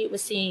that's what Kate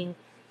was saying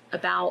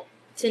about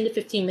 10 to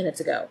 15 minutes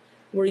ago,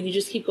 where you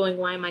just keep going,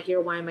 why am I here?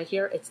 Why am I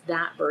here? It's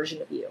that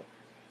version of you.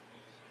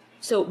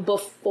 So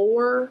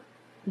before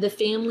the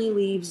family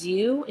leaves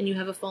you and you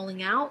have a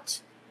falling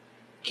out,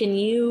 can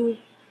you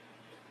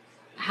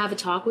have a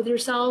talk with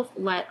yourself?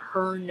 Let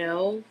her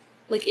know,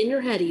 in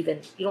your head even,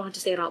 you don't have to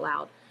say it out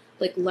loud.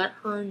 Let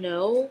her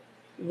know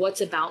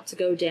what's about to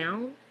go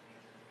down.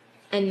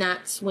 And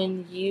that's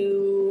when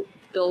you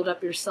build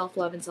up your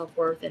self-love and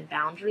self-worth and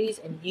boundaries,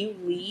 and you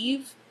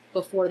leave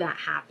before that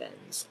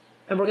happens.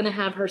 And we're going to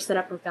have her set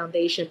up her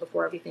foundation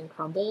before everything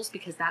crumbles,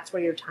 because that's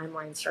where your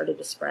timeline started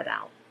to spread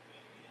out.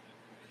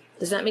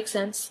 Does that make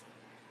sense?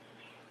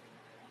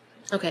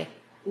 Okay.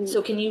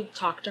 So can you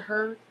talk to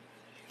her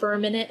for a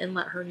minute and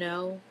let her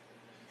know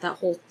that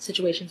whole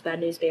situation's bad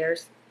news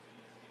bears?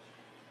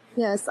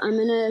 Yes, I'm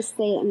going to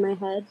say it in my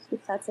head,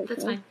 if that's okay.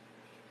 That's fine.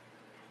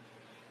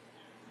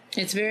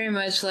 It's very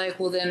much like,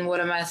 well, then what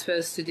am I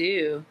supposed to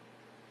do?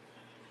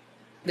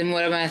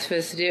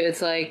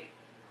 It's like,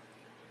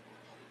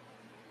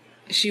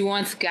 she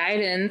wants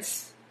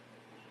guidance.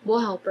 We'll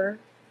help her.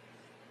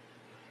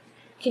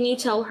 Can you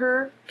tell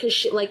her?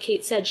 Because, like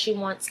Kate said, she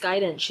wants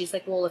guidance. She's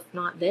like, well, if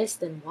not this,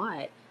 then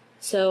what?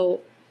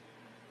 So,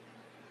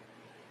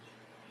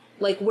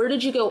 where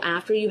did you go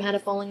after you had a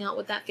falling out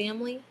with that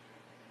family?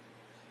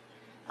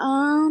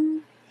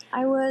 I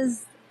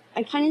was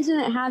I kind of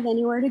didn't have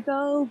anywhere to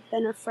go.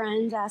 Then a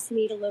friend asked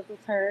me to live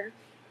with her.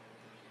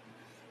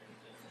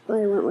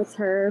 I went with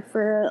her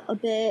for a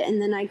bit,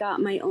 and then I got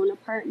my own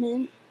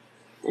apartment,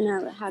 and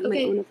I had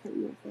my own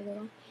apartment for a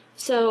little.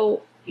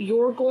 So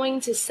you're going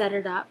to set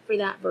it up for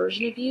that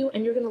version of you,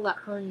 and you're going to let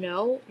her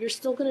know you're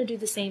still going to do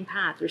the same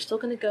path. You're still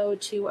going to go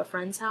to a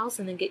friend's house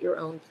and then get your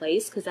own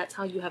place, because that's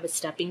how you have a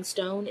stepping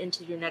stone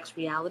into your next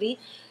reality.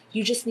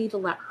 You just need to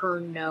let her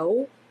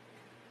know,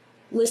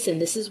 listen,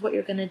 this is what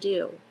you're going to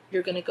do.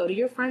 You're going to go to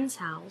your friend's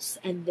house,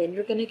 and then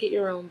you're going to get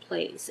your own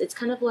place. It's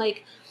kind of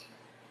like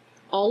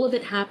all of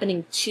it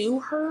happening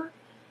to her,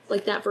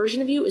 like that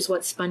version of you is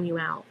what spun you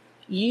out.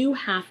 You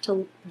have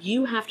to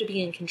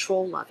be in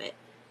control of it.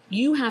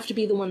 You have to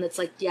be the one that's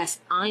like, yes,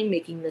 I'm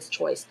making this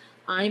choice.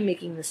 I'm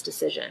making this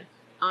decision.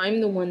 I'm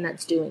the one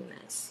that's doing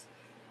this.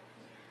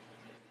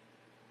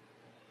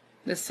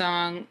 The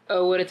song,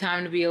 Oh, What a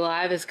Time to Be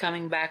Alive is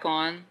coming back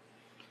on.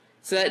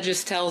 So that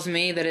just tells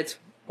me that it's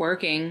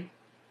working.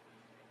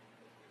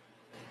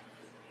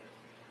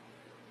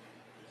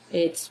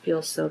 It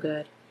feels so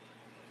good.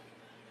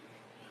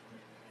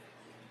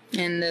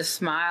 And the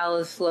smile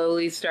is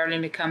slowly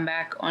starting to come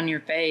back on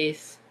your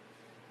face.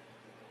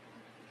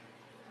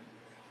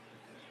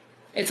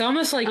 It's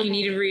almost like you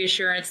needed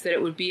reassurance that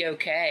it would be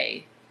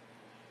okay.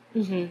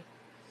 Mm-hmm.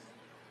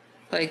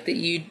 Like that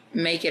you'd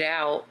make it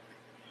out.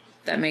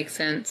 That makes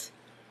sense.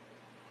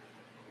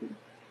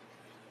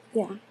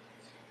 Yeah.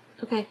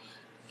 Okay.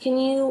 Can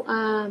you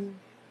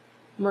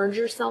merge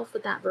yourself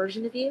with that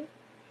version of you?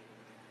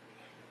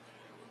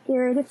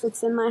 Spirit, if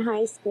it's in my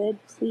highest good,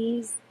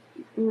 please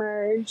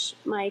merge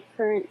my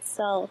current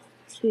self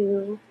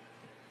to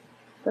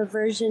the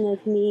version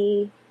of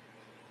me,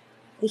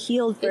 the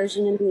healed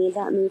version of me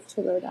that moved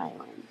to Rhode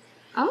Island.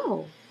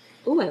 Oh.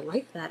 Ooh, I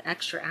like that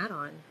extra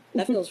add-on.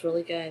 That feels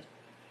really good.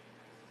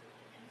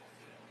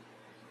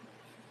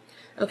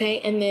 Okay,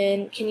 and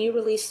then can you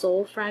release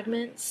soul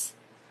fragments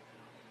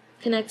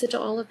connected to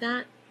all of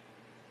that?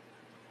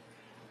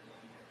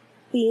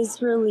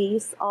 Please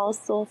release all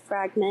soul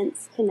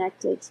fragments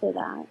connected to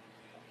that.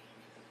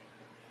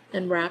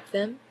 And wrap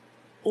them?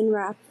 And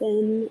wrap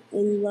them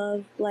in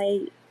love,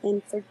 light,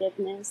 and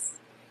forgiveness.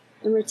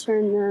 And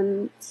return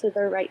them to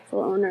their rightful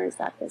owners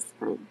at this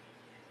time.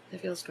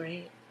 That feels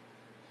great.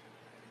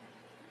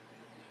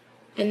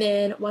 And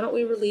then why don't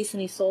we release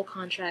any soul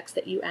contracts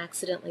that you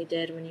accidentally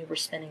did when you were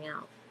spinning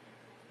out?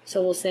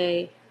 So we'll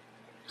say,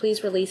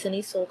 please release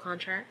any soul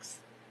contracts.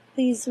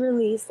 Please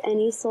release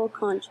any soul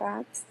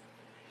contracts.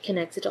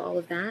 Connected to all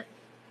of that.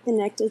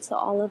 Connected to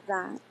all of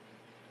that.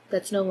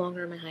 That's no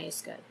longer my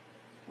highest good.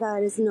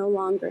 That is no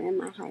longer in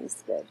my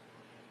highest good.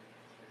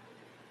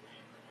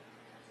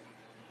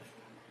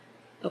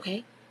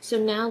 Okay, so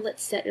now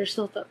let's set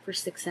yourself up for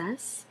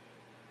success.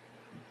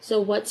 So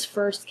what's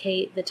first,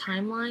 Kate, the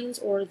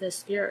timelines or the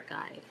spirit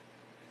guide?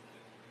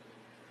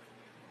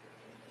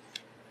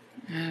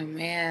 Oh,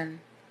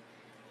 man.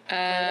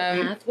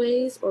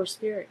 Pathways or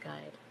spirit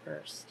guide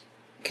first?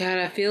 God,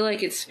 I feel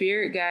like it's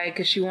spirit guide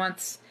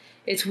because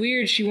it's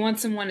weird. She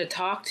wants someone to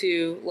talk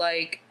to.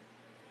 Like,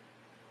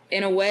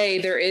 in a way,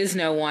 there is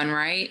no one,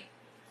 right?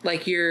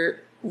 Like,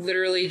 you're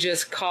literally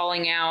just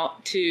calling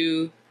out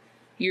to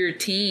your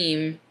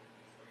team.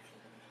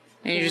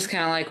 And you're just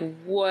kind of like,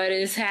 what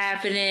is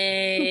happening?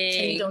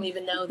 And you don't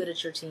even know that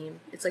it's your team.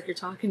 It's like you're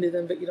talking to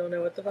them, but you don't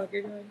know what the fuck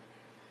you're doing.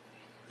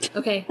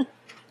 Okay.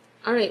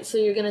 All right, so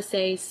you're going to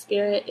say,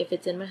 Spirit, if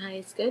it's in my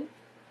highest good.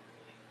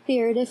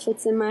 Spirit, if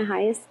it's in my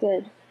highest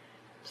good.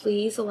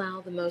 Please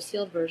allow the most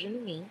healed version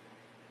of me.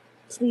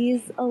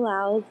 Please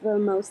allow the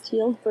most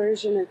healed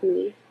version of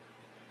me.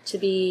 To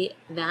be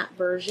that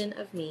version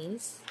of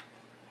me's.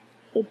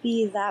 To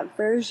be that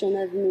version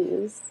of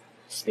me's.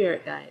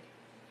 Spirit guide.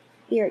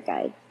 Spirit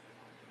guide.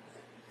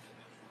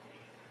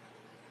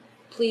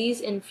 Please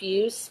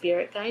infuse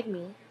spirit guide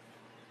me.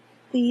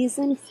 Please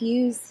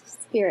infuse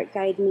spirit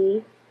guide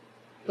me.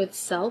 With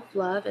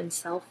self-love and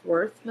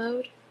self-worth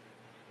mode.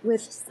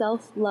 With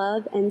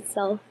self-love and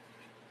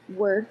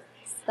self-worth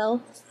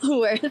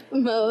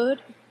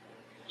mode.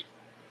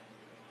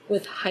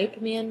 With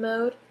hype man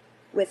mode.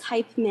 With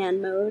hype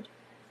man mode.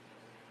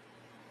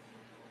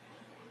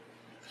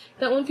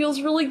 That one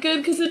feels really good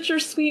because it's your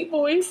sweet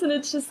voice and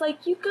it's just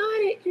like, you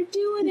got it, you're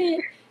doing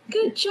it.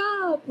 Good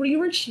job. Were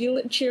you a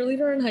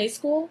cheerleader in high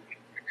school?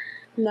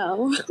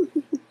 No.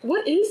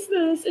 What is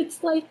this?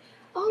 It's like,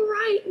 all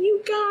right,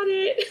 you got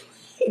it.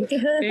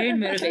 Very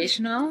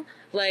motivational.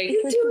 Like,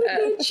 you're doing a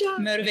good job.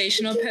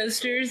 Motivational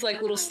posters,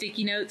 like little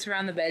sticky notes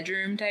around the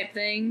bedroom type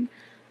thing.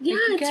 Yeah,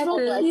 like, it's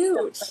real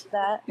cute. Like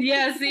that.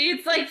 Yeah, see,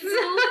 it's like it's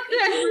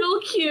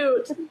real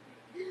cute.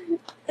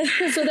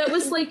 So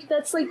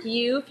that's like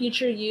you,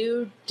 future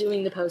you,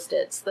 doing the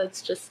Post-its.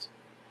 That's just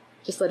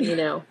letting you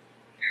know.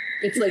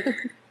 It's like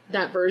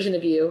that version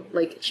of you,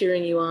 like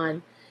cheering you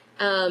on.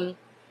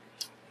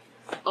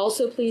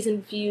 Also, please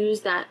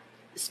infuse that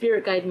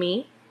spirit guide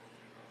me.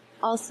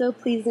 Also,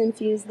 please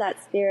infuse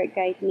that spirit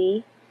guide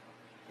me.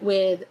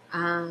 With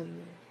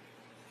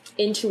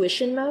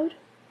intuition mode.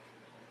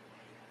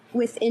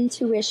 With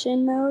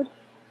intuition mode.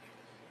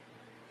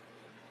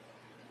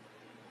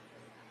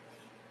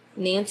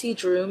 Nancy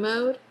Drew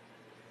mode.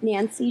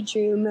 Nancy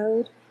Drew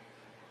mode.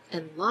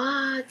 And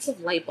lots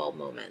of light bulb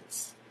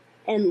moments.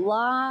 And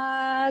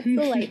lots of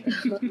light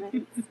bulb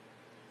moments.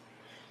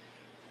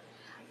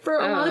 For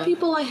a lot of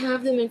people, I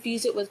have them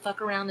infuse it with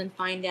fuck around and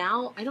find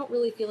out. I don't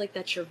really feel like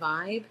that's your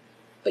vibe,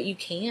 but you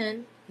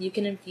can. You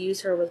can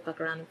infuse her with fuck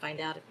around and find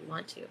out if you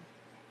want to.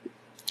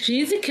 She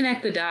needs to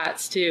connect the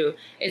dots, too.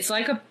 It's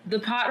like the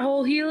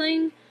pothole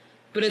healing,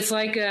 but it's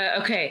like,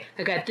 okay,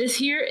 I got this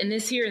here, and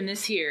this here, and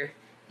this here.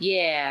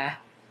 Yeah.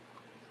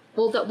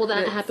 Will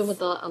that happen with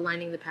the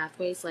aligning the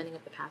pathways, lining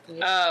up the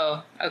pathways?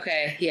 Oh,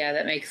 okay. Yeah,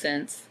 that makes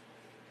sense.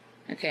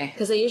 Okay.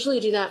 Because I usually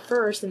do that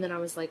first, and then I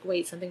was like,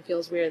 wait, something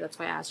feels weird. That's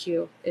why I asked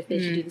you if they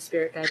should do the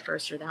spirit guide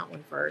first or that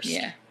one first.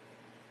 Yeah.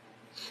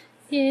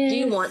 Yes. Do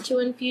you want to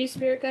infuse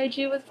spirit guide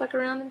you with fuck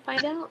around and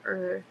find out,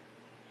 or?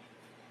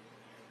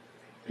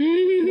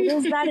 What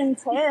does that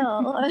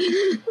entail?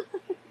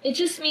 It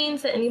just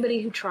means that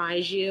anybody who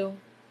tries you,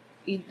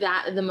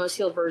 that the most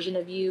healed version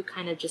of you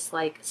kind of just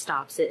like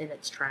stops it in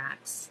its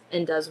tracks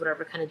and does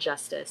whatever kind of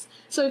justice.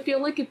 So I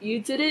feel like if you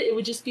did it, it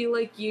would just be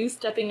like you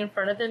stepping in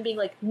front of them being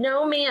like,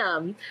 no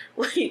ma'am,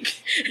 like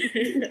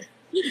Okay.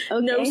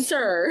 no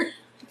sir,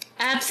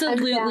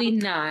 Absolutely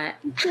not.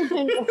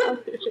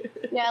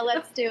 Yeah,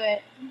 let's do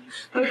it.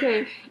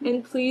 Okay,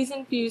 and please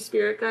infuse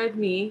spirit guide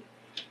me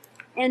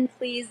And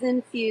please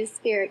infuse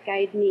spirit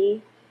guide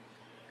me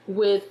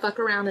with fuck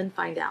around and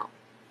find out.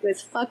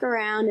 with fuck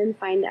around and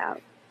find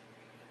out.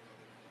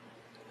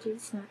 Two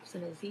snaps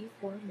in a Z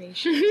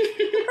formation.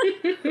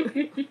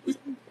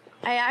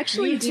 I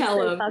actually You do tell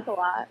say him. fuck a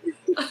lot.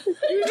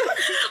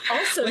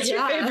 Also, What's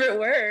yeah. your favorite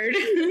word?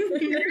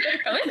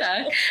 Probably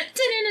that.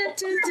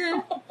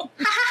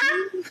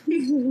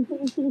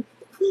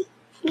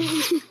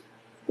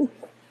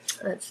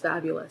 That's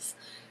fabulous.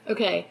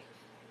 Okay.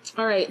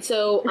 All right.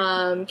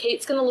 So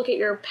Kate's going to look at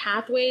your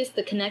pathways,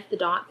 the connect the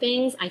dot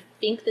things. I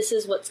think this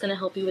is what's going to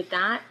help you with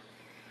that.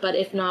 But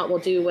if not, we'll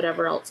do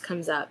whatever else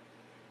comes up.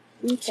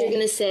 Okay. So you're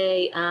going to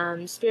say,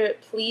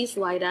 Spirit, please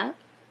light up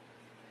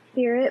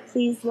Spirit,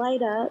 please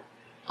light up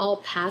all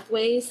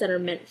pathways that are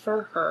meant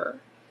for her.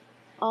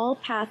 all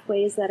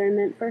pathways that are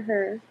meant for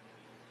her.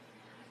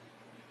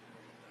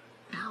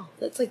 Ow,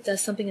 that's like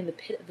does something in the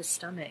pit of the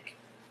stomach.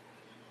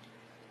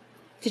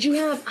 Did you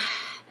have,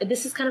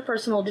 this is kind of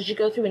personal, did you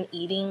go through an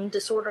eating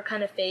disorder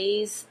kind of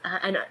phase?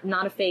 And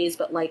not a phase,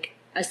 but like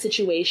a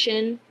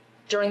situation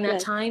during that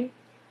Yes. time?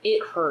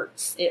 It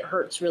hurts. It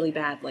hurts really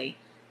badly.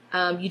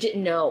 You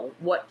didn't know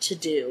what to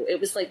do. It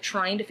was like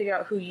trying to figure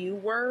out who you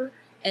were,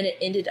 and it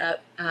ended up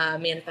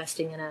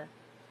manifesting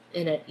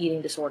in an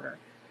eating disorder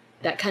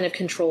that kind of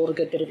controlled a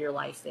good bit of your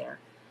life there.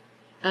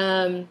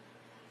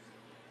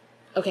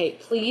 Okay,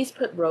 please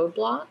put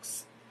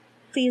roadblocks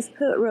Please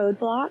put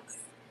roadblocks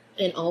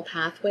in all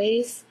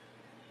pathways.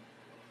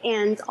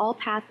 and all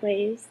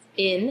pathways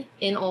In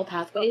all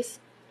pathways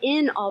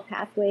in all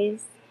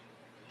pathways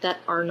that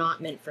are not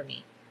meant for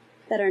me.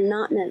 that are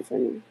not meant for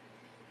me.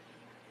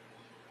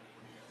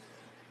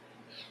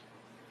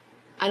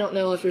 I don't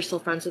know if you're still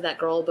friends with that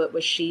girl, but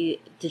did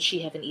she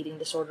have an eating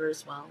disorder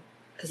as well?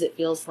 Because it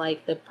feels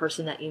like the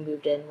person that you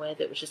moved in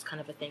with, it was just kind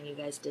of a thing you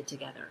guys did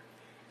together.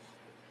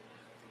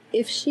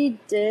 If she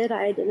did,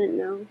 I didn't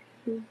know.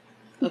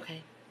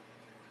 Okay.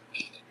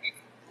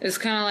 It's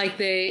kind of like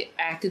they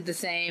acted the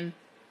same.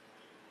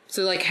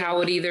 So, like, how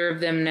would either of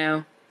them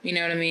know? You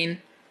know what I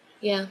mean?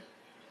 Yeah.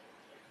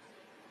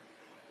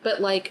 But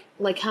like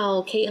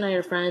how Kate and I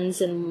are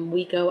friends and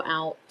we go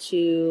out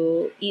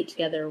to eat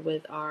together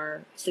with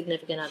our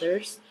significant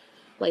others,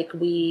 like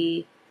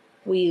we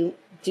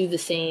do the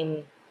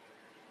same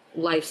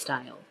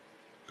lifestyle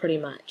pretty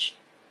much.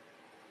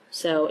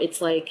 So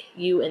it's like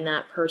you and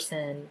that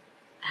person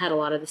had a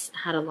lot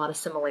of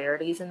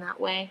similarities in that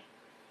way.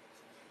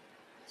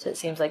 So it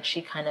seems like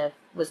she kind of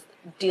was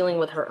dealing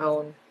with her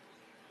own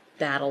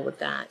battle with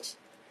that.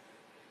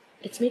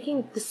 It's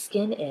making the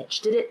skin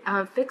itch. Did it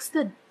fix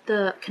the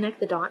connect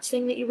the dots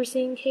thing that you were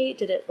seeing, Kate?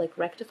 Did it like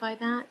rectify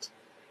that?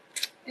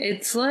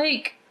 It's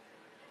like,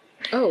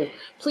 Oh,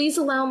 please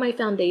allow my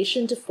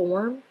foundation to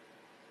form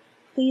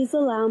Please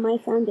allow my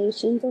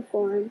foundation to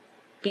form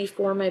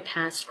before my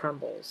past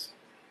crumbles.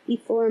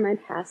 before my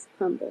past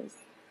crumbles.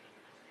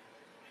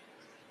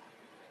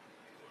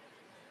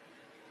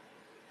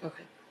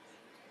 Okay.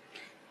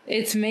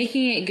 it's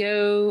making it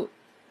go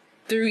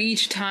through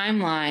each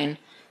timeline.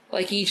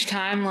 Like, each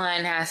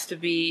timeline has to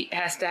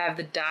have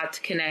the dots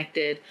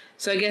connected.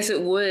 So I guess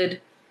it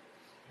would.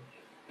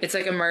 It's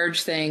like a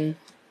merge thing.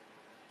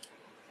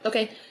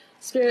 Okay.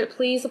 Spirit,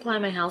 please apply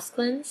my house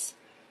cleanse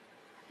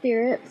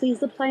Spirit,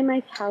 please apply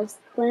my house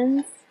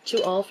cleanse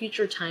to all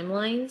future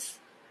timelines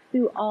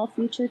through all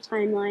future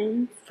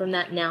timelines from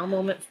that now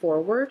moment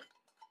forward.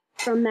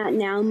 from that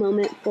now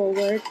moment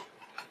forward.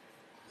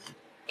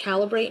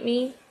 Calibrate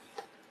me,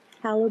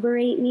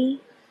 Calibrate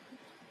me,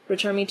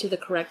 return me to the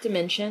correct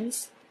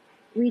dimensions.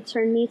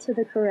 return me to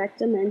the correct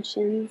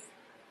dimensions.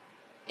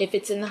 If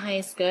it's in the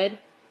highest good,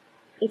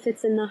 If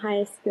it's in the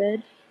highest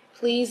good,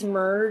 please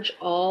merge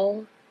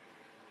all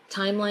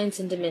timelines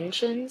and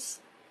dimensions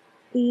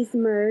Please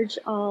merge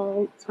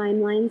all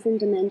timelines and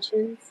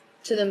dimensions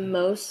to the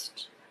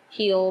most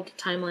healed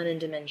timeline and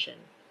dimension.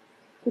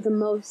 to the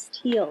most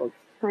healed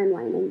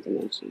timeline and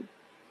dimension.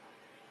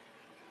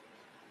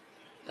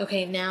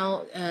 Okay,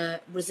 now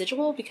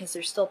residual, because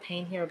there's still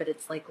pain here, but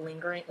it's like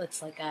lingering.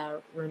 It's like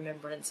a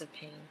remembrance of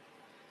pain.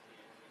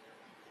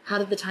 How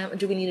did the time?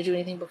 Do we need to do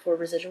anything before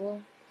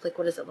residual? Like,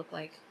 what does it look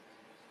like?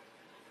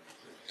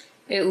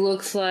 It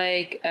looks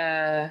like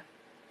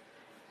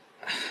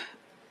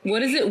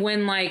what is it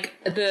when like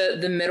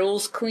the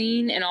middle's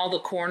clean and all the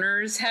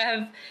corners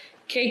have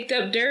caked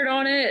up dirt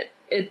on it?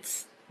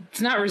 It's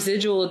not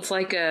residual. It's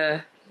like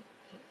a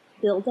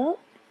Build up?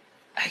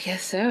 I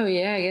guess so.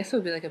 Yeah, I guess it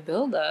would be like a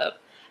buildup.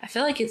 I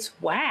feel like it's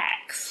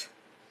wax.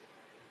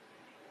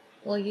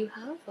 Well, you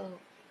have a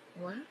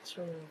wax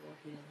removal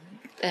healing.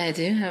 I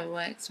do have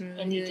wax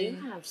removal And you healing.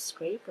 do have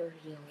scraper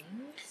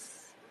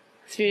healings.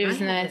 Spirit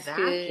is I have nice. a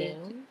Good.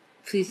 vacuum.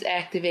 Please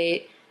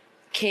activate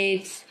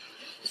Kate's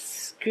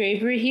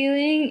scraper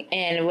healing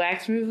and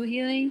wax removal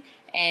healing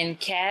and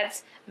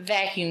Kat's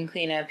vacuum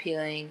cleanup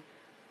healing.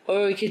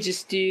 Or we could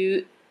just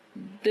do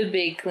the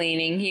big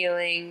cleaning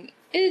healing.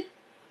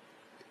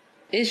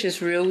 It's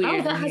just real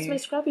weird. Oh, that in has here. my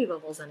scrubby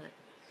bubbles in it.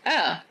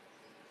 Oh.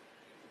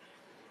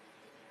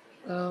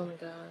 Oh my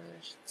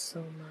gosh, it's so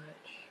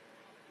much.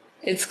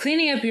 It's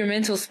cleaning up your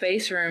mental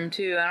space room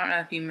too. I don't know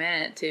if you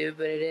meant it to,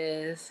 but it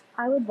is.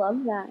 I would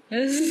love that.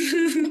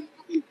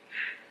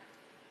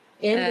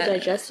 And the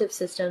digestive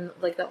system,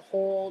 like the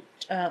whole,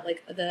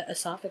 like the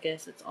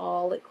esophagus, it's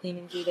all like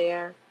cleaning through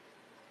there.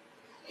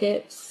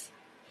 Hips.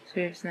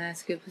 Spirit's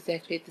nice. Good. Please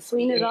activate the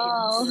Clean it speaker.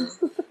 all.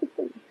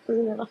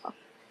 Clean it all.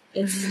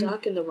 It's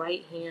stuck in the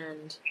right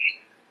hand.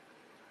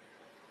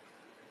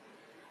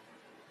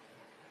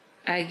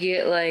 I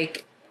get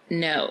like,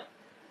 no.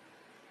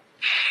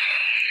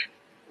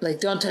 Like,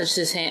 don't touch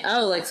this hand.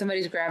 Oh, like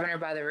somebody's grabbing her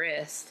by the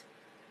wrist.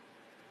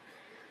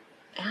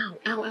 Ow,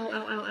 ow, ow, ow, ow, ow,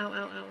 ow,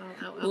 ow,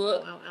 ow, ow,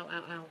 What? ow, ow,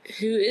 ow, ow.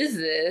 Who is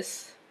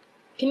this?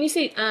 Can you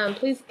say,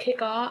 please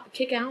kick out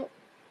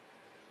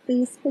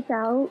Please pick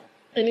out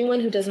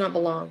anyone who does not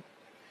belong?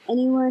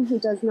 anyone who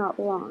does not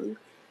belong.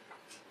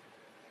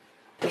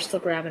 They're still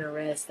grabbing her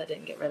wrist. That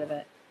didn't get rid of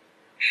it.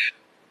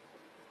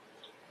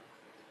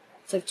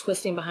 It's like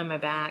twisting behind my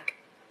back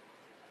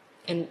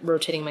and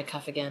rotating my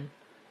cuff again.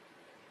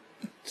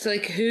 It's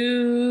like,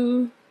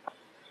 who...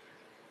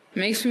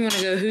 Makes me want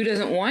to go, who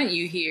doesn't want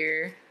you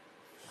here?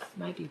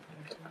 Might be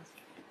better.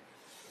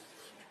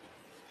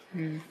 I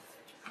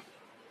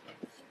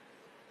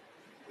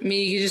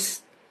mean, you could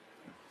just...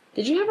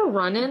 Did you have a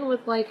run-in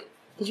with like?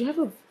 Did you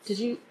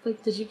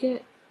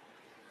get?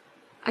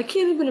 I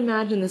can't even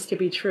imagine this to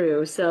be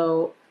true.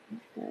 So,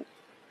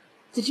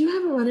 did you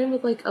have a run-in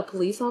with like a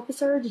police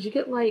officer? Did you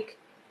get like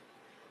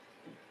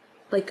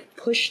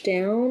pushed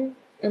down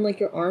and like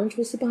your arm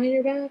twisted behind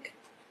your back?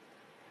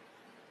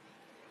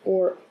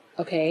 Or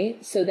okay,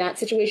 so that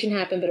situation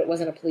happened, but it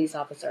wasn't a police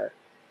officer.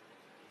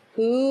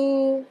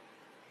 Who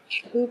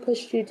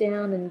pushed you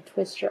down and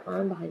twisted your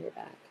arm behind your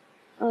back?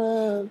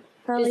 Probably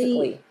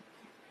Physically.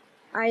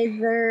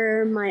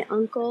 either my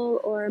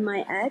uncle or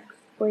my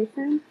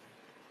ex-boyfriend.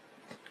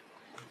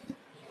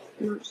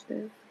 I'm not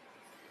sure.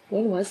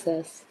 When was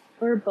this?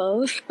 Or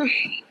both.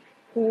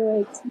 For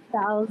like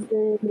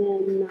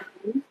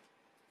 2009.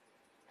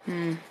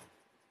 I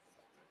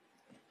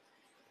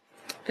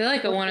feel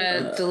like I want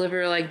to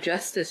deliver, like,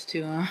 justice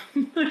to him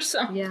or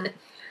something. Yeah.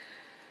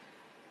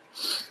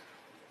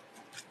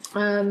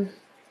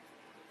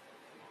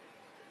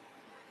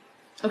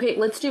 Okay,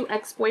 let's do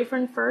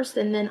ex-boyfriend first,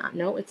 and then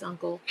no, it's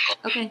uncle.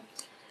 Okay.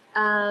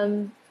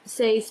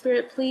 Say,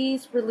 Spirit,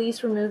 please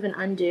release, remove, and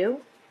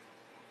undo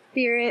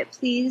Spirit,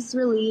 please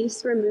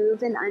release,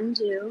 remove, and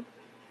undo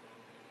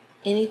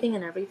anything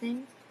and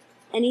everything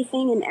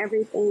anything and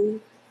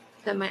everything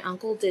that my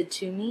uncle did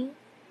to me,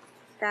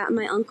 that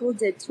my uncle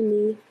did to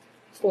me,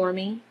 for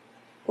me,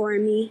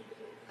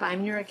 by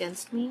me or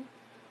against me,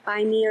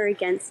 or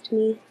against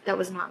me, that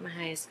was not my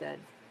highest good.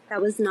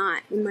 that was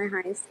not in my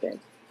highest good.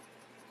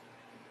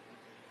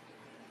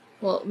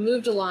 Well, it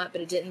moved a lot,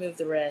 but it didn't move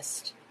the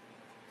wrist.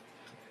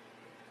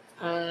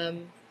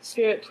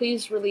 Spirit,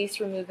 please release,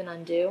 remove, and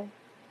undo.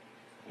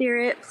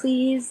 Spirit,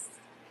 please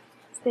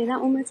say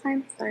that one more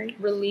time. Sorry.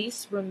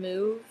 Release,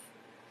 remove,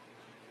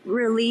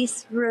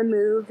 Release,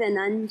 remove, and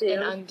undo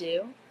and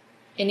undo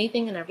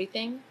anything and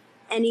everything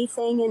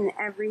anything and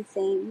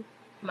everything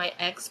my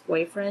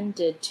ex-boyfriend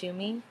did to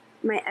me,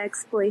 my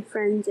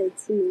ex-boyfriend did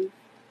to me,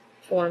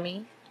 for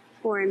me,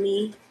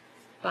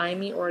 by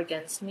me or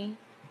against me,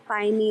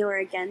 me or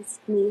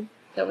against me,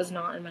 that was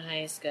not in my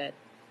highest good.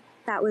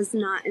 that was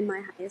not in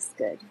my highest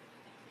good.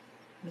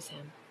 Miss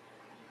him.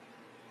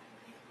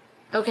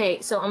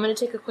 Okay, so I'm going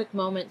to take a quick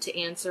moment to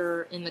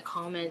answer in the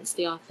comments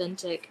the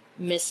authentic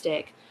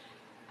mystic.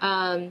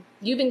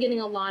 You've been getting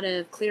a lot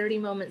of clarity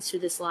moments through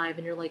this live,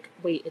 and you're like,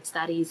 wait, it's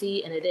that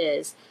easy? And it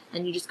is.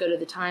 And you just go to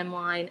the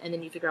timeline, and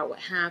then you figure out what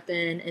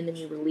happened, and then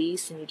you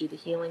release, and you do the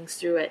healings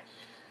through it.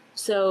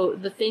 So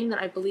the thing that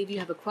I believe you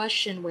have a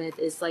question with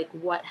is like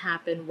what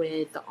happened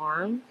with the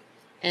arm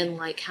and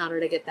like, how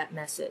did I get that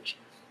message?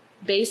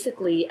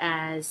 Basically,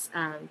 as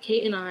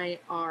Kate and I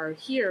are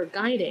here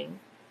guiding,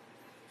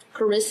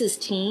 Carissa's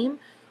team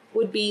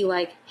would be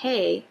like,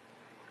 hey,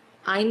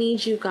 I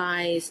need you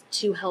guys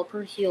to help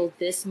her heal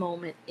this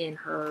moment in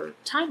her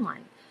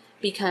timeline,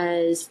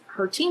 because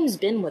her team's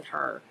been with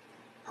her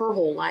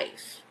whole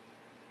life.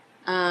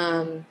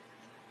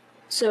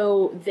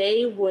 So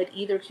they would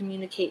either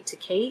communicate to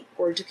Kate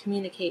or to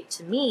communicate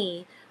to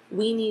me,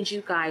 we need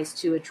you guys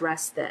to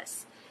address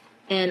this.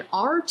 And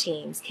our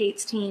teams,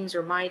 Kate's teams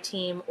or my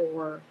team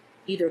or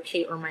either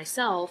Kate or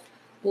myself,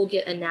 will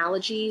get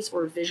analogies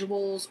or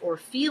visuals or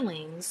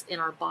feelings in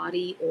our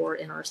body or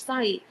in our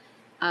sight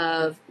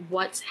of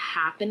what's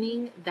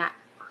happening that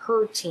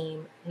her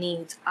team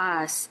needs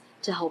us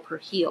to help her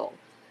heal.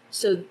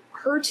 So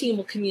her team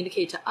will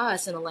communicate to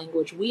us in a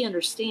language we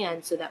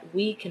understand so that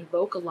we can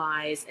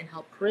vocalize and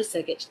help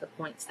Carissa get to the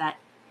points that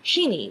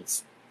she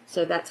needs.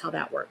 So that's how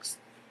that works.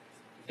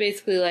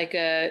 Basically like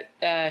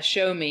a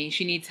show me.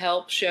 She needs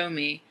help, show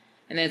me.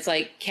 And then it's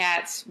like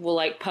cats will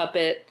like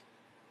puppet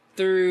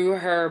through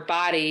her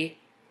body.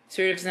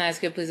 Assertiveness nice,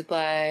 good, please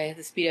apply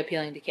the speed up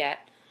healing to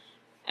cat.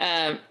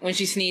 When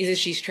she sneezes,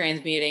 she's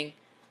transmuting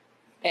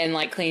and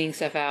like cleaning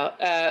stuff out.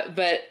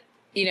 But,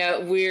 you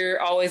know, we're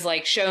always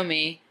like, show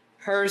me.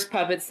 Hers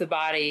puppets the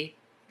body.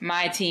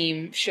 My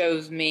team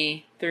shows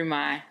me through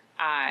my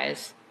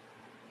eyes.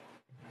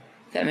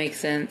 Does that make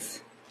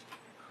sense?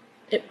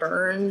 It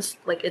burns,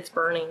 like it's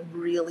burning,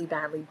 really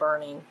badly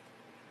burning.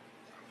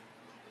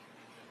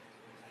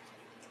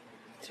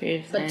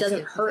 But it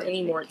doesn't hurt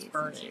anymore, it's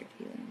burning.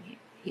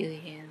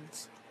 Healing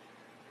hands.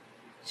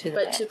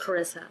 But to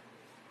Carissa.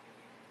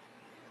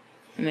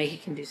 And make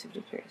it conducive to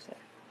Carissa.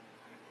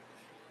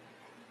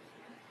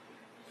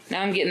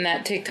 Now I'm getting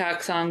that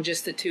TikTok song,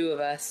 just the two of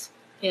us.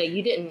 Yeah,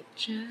 you didn't.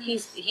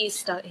 He's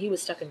stuck. He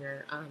was stuck in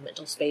your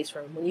mental space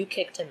room when you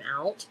kicked him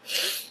out.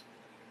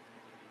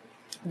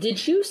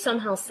 Did you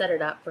somehow set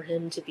it up for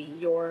him to be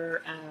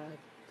your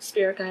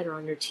spirit guide or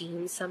on your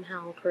team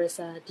somehow,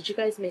 Carissa? Did you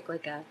guys make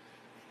like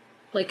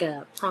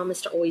a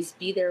promise to always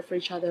be there for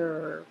each other,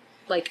 or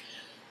like,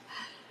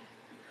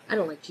 I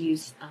don't like to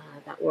use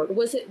that word.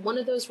 Was it one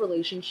of those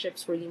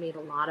relationships where you made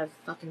a lot of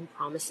fucking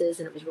promises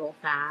and it was real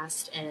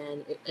fast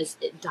and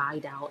it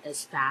died out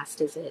as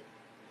fast as it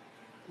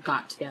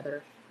got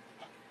together?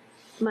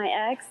 My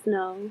ex,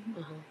 no.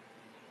 Uh-huh.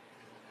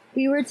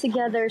 We were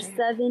together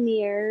 7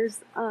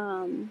 years.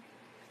 It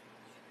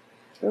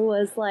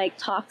was like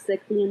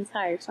toxic the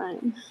entire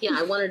time. Yeah,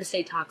 I wanted to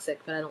say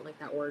toxic, but I don't like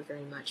that word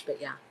very much. But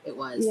yeah, it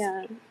was.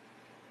 Yeah.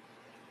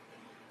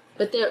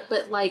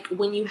 But like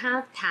when you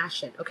have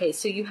passion, okay,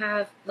 so you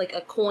have like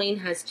a coin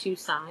has two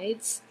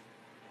sides.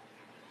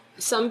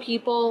 Some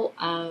people,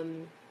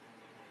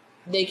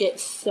 they get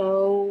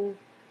so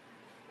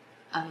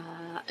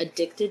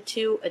addicted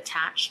to,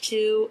 attached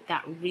to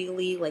that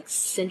really like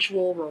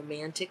sensual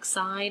romantic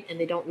side, and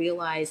they don't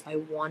realize by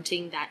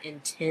wanting that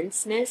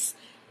intenseness,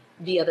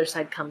 the other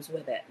side comes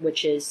with it,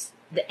 which is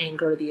the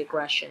anger, the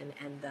aggression,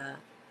 and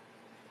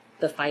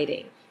the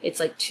fighting. It's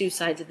like two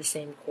sides of the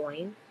same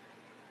coin.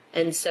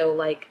 And so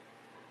like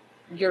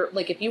you're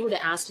like, if you were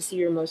to ask to see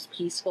your most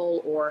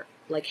peaceful or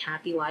like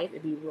happy life,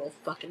 it'd be real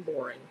fucking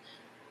boring.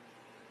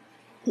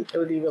 It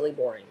would be really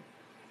boring.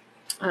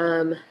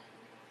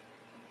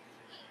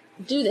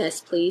 Do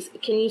this, please.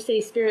 Can you say,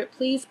 Spirit,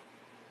 please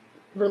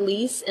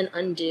release and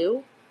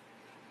undo?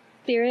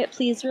 Spirit,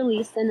 please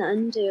release and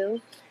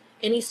undo.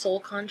 Any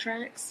soul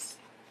contracts?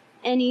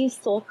 Any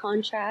soul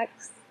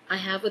contracts I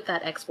have with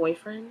that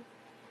ex-boyfriend?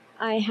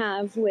 I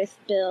have with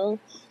Bill.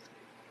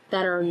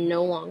 That are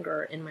no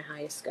longer in my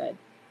highest good.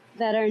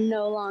 That are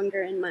no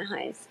longer in my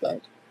highest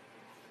good.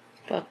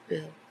 Fuck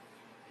Bill.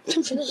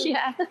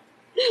 Yeah.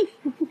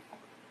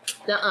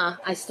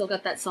 I still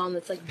got that song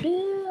that's like,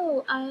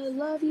 Bill, I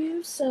love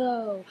you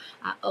so.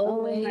 I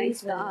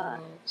always will.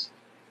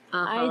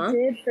 I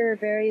did for a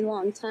very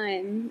long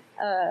time.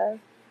 Well,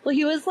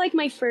 he was like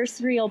my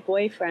first real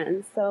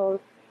boyfriend, so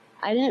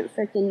I didn't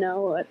freaking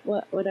know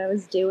what I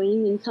was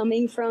doing. And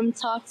coming from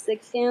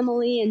toxic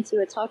family into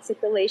a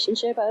toxic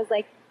relationship, I was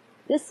like,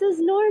 this is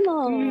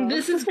normal.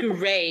 This is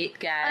great,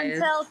 guys.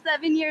 Until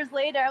 7 years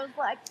later, I was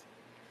like...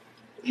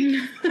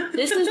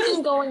 This has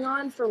been going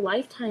on for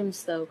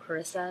lifetimes, though,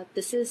 Carissa.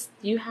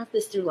 You have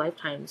this through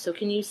lifetimes. So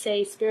can you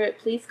say, Spirit,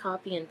 please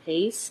copy and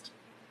paste?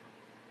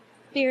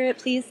 Spirit,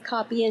 please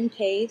copy and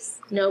paste.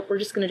 Nope, we're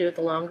just going to do it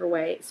the longer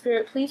way.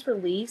 Spirit, please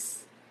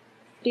release.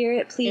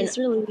 Spirit, please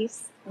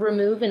release.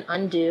 Remove and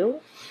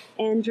undo.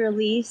 And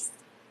release,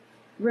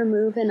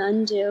 remove and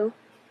undo.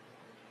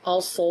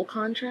 All soul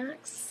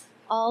contracts.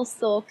 All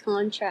soul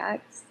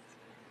contracts.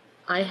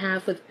 I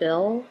have with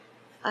Bill.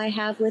 I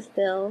have with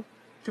Bill.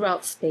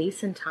 Throughout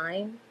space and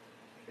time.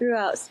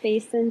 Throughout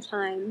space and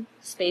time.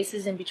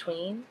 Spaces in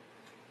between.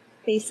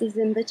 Spaces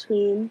in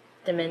between.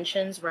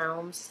 Dimensions,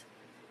 realms.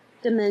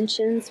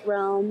 Dimensions,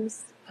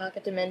 realms.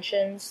 Pocket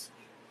dimensions.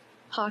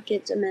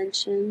 Pocket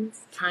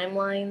dimensions.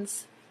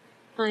 Timelines.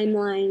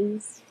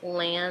 Timelines.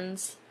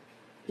 Lands.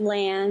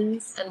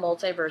 Lands. And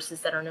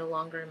multiverses that are no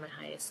longer in my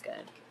highest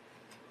good.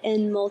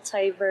 in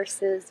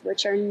multiverses,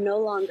 which are no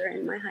longer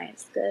in my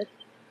highest good.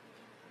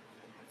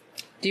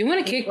 Do you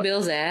want to kick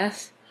Bill's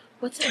ass?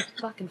 What's in her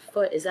fucking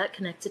foot? Is that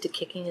connected to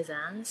kicking his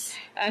ass?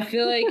 I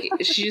feel like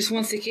she just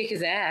wants to kick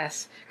his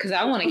ass. Because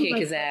I want to kick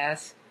his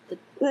ass.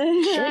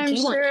 I'm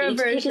sure a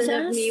version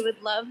of me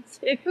would love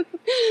to.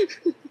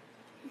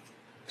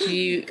 Do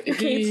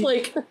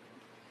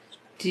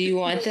you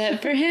want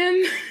that for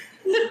him?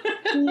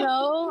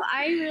 No,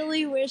 I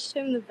really wish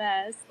him the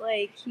best.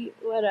 Like,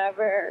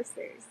 whatever.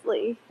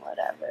 Seriously,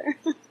 whatever.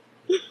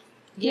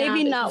 Yeah,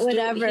 maybe not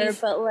whatever,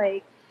 but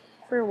like,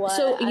 for what?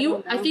 So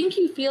I think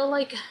you feel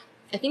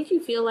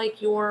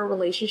like your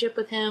relationship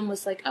with him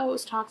was like, oh, it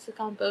was toxic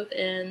on both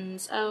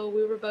ends. Oh,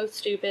 we were both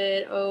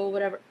stupid. Oh,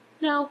 whatever.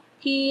 No,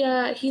 he's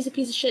a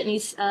piece of shit,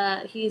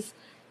 and he's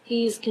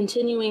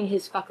continuing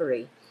his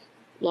fuckery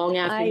long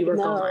after you were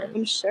gone.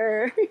 I'm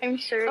sure.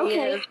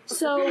 Okay,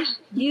 so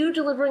you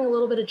delivering a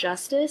little bit of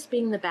justice,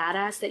 being the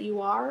badass that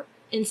you are,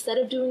 instead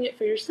of doing it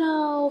for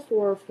yourself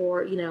or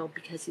for,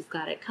 because he's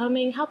got it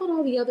coming, how about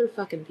all the other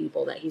fucking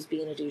people that he's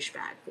being a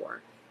douchebag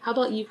for? How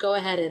about you go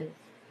ahead and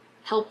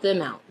help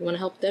them out? You want to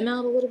help them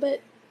out a little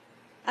bit?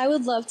 I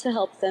would love to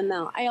help them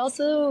out. I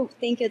also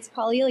think it's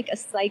probably like a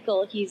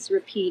cycle he's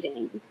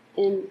repeating.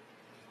 And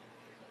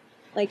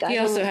like, he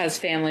also has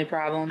family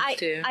problems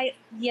too.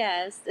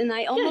 Yes, and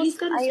I always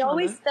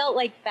felt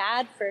like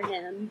bad for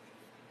him.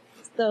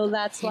 So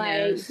that's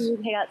why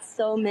he got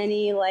so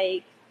many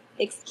like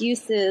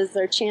excuses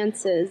or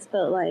chances,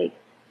 but like,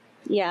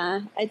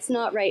 yeah, it's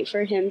not right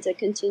for him to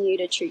continue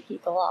to treat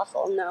people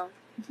awful. No.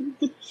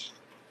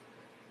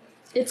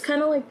 It's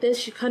kind of like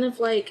this. You kind of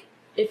like,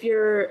 if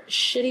you're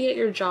shitty at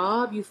your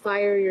job, you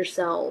fire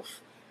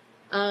yourself.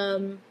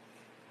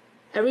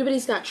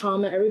 Everybody's got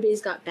trauma,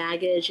 everybody's got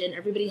baggage, and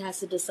everybody has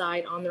to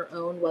decide on their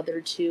own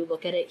whether to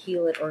look at it,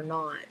 heal it, or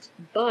not.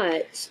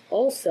 But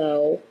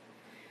also,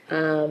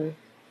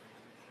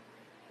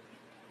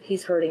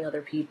 he's hurting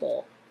other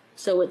people.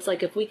 So it's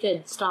like, if we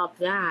could stop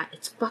that,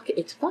 it's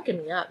fucking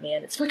me up,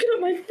 man. It's fucking up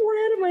my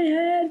forehead and my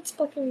head. It's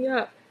fucking me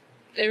up.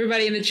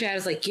 Everybody in the chat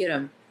is like, get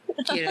him.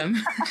 Get him.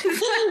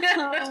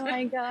 Oh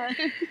my god.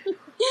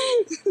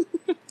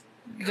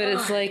 But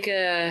it's like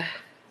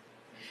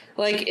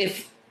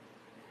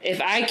if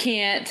I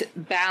can't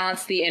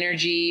balance the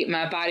energy,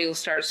 my body will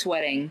start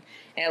sweating.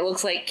 And it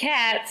looks like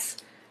cats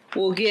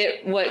will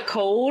get,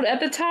 cold at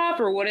the top?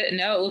 Or it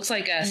looks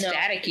like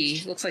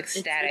staticky. It looks like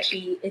static.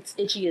 It's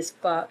itchy as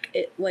fuck.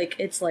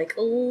 It's like,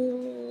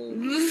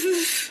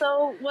 oh.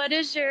 So what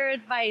is your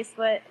advice,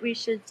 what we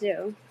should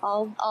do?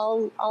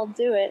 I'll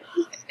do it.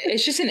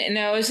 It's just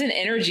it's an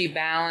energy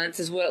balance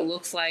is what it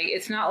looks like.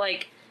 It's not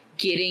like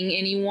getting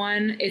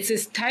anyone. It's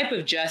this type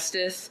of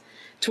justice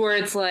to where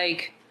it's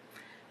like,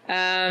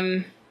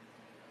 oh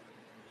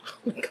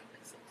my god.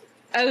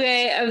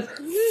 Okay, I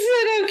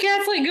know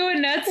Kat's like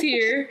going nuts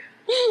here.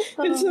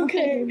 It's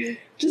okay.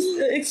 Just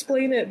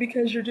explain it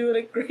because you're doing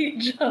a great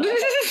job.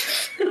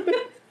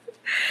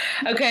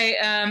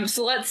 Okay,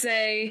 so let's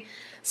say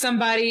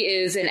somebody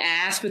is an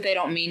ass, but they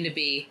don't mean to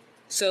be.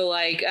 So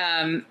like,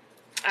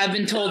 I've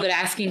been told that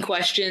asking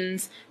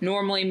questions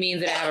normally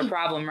means that I have a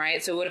problem,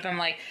 right? So what if I'm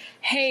like,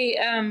 hey,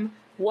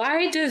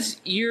 why does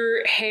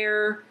your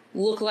hair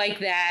look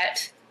like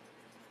that?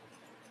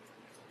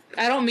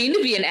 I don't mean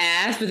to be an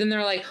ass, but then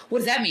they're like, what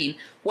does that mean?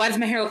 Why does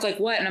my hair look like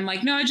what? And I'm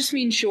like, no, I just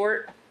mean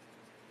short.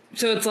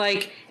 So it's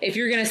like, if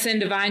you're going to send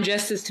divine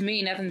justice to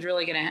me, nothing's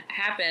really going to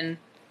happen.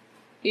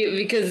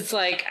 Because it's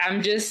like,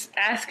 I'm just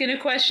asking a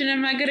question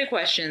and I'm not good at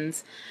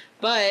questions.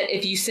 But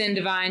if you send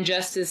divine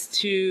justice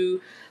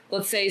to,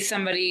 let's say,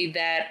 somebody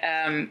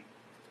that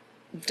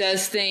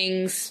does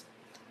things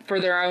for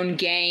their own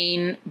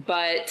gain,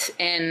 but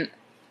in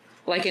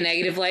like a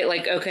negative light,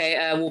 like,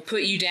 okay, we'll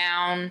put you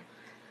down,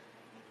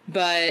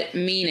 but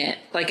mean it,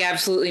 like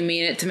absolutely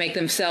mean it to make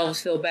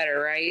themselves feel better,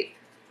 right?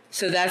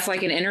 So that's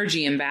like an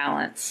energy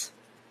imbalance.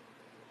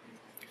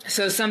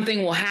 So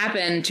something will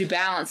happen to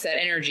balance that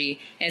energy,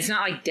 and it's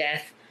not like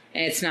death,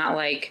 and it's not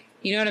like,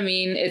 you know what I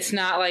mean? It's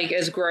not like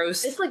as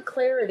gross. It's like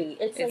clarity.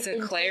 It's like a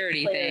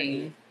clarity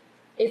thing.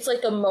 It's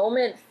like a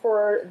moment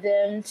for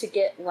them to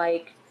get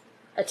like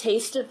a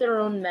taste of their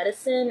own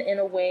medicine in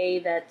a way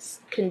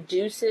that's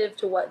conducive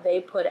to what they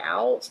put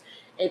out.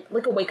 It's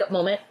like a wake up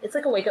moment. It's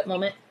like a wake up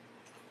moment.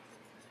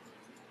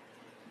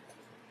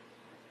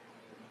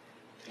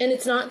 And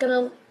it's not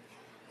gonna,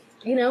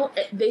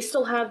 they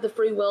still have the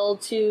free will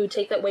to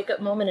take that wake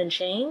up moment and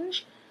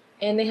change.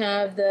 And they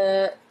have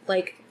the,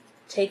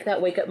 take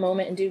that wake up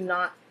moment and do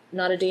not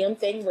a damn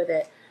thing with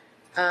it.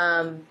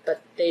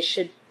 But they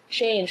should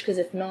change, because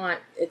if not,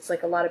 it's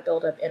like a lot of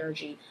build up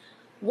energy.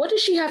 What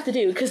does she have to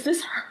do? Because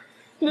this hurts.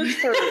 You're like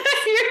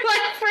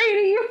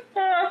afraid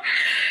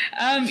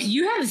of you.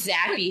 You have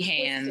zappy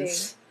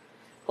hands.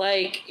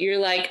 Like, you're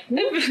like,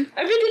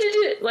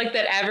 like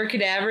that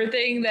abracadabra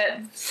thing,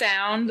 that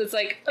sound that's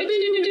like,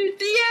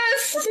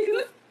 yes!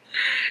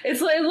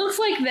 It's like, it looks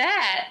like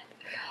that.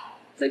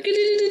 It's like,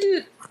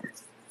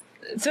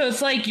 so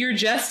it's like your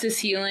justice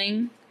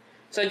healing.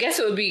 So I guess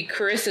it would be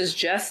Carissa's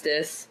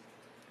justice,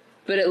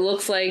 but it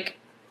looks like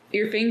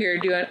your finger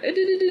doing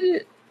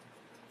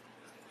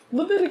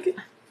Leviticus.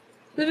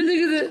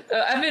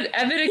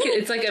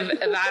 It's like a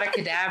Avada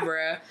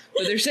Kedavra,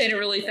 but they're saying it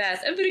really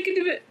fast.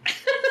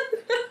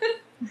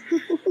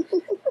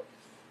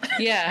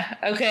 Yeah,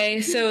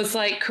 okay, so it's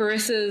like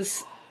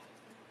Carissa's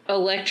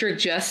electric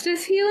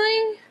justice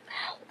healing?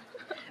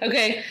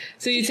 Okay,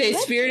 so you'd say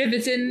spirit if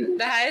it's in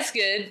the highest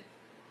good.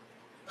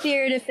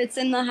 Spirit if it's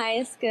in the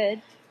highest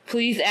good.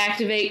 Please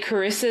activate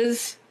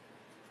Carissa's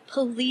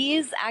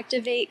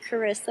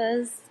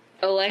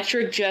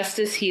electric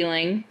justice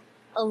healing.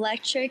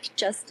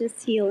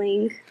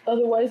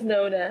 Otherwise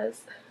known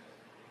as.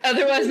 You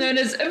don't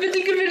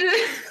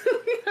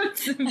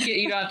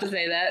have to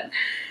say that.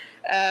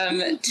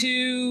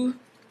 To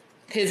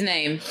his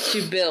name,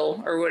 to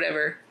Bill or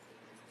whatever.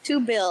 To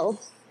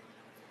Bill.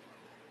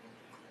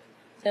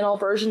 And all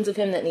versions of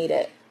him that need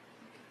it.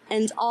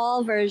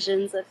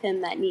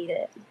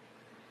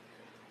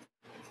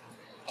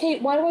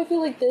 Kate, why do I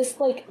feel like this,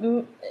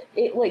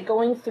 it,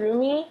 going through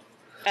me?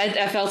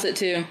 I felt it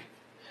too.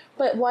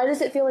 But why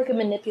does it feel like a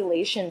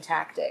manipulation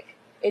tactic?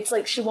 It's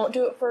like she won't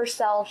do it for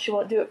herself, she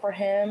won't do it for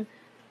him.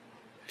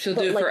 She'll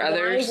do it for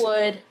others.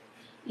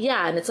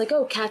 Yeah, and it's like,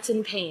 oh, Kat's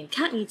in pain.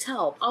 Kat needs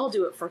help. I'll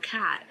do it for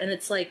Kat. And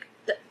it's like,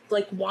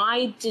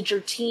 why did your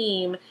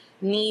team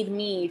need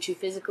me to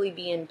physically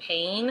be in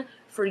pain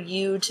for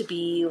you to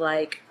be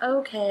like,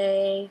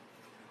 okay?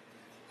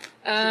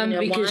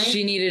 Because why?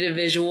 she needed a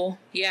visual.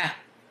 Yeah.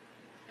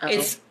 Oh.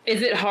 Is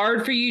it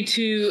hard for you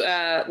to,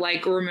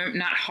 remember,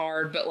 not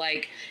hard, but,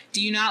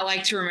 do you not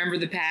like to remember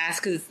the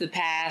past because it's the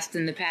past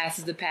and the past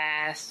is the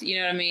past? You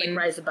know what I mean?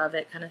 Rise above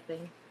it kind of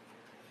thing.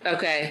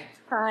 Okay.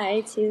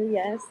 Try to,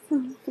 yes.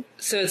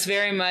 So it's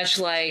very much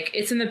like,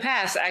 it's in the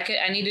past.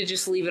 I need to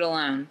just leave it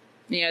alone.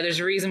 There's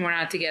a reason we're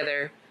not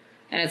together.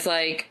 And it's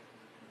like,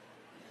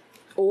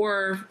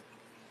 or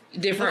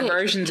different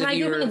versions of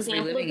you are reliving it. Can I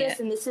give an example of this?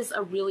 And this is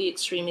a really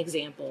extreme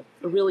example.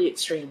 Really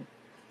extreme.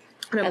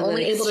 And I'm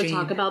only able to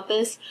talk about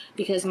this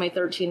because my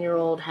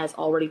 13-year-old has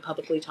already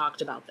publicly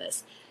talked about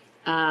this.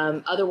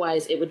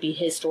 Otherwise, it would be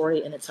his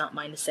story, and it's not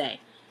mine to say.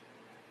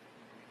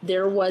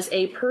 There was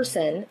a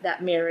person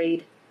that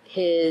married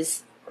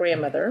his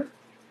grandmother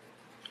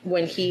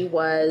when he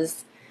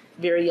was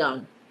very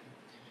young.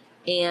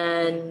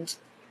 And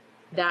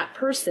that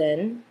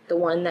person, the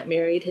one that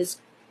married his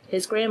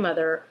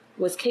grandmother,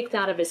 was kicked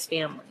out of his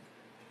family.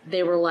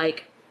 They were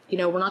like,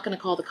 we're not going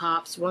to call the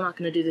cops. We're not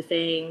going to do the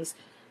things.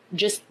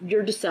 Just,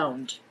 you're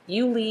disowned.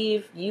 You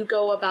leave. You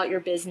go about your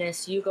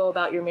business. You go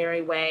about your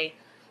merry way.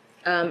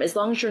 As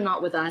long as you're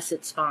not with us,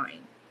 it's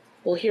fine.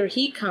 Well, here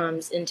he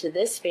comes into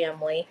this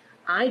family.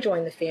 I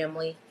join the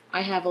family.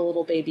 I have a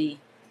little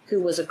baby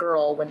who was a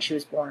girl when she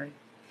was born.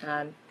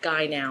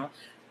 Guy now.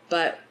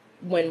 But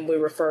when we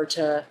refer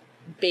to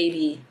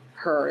baby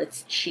her,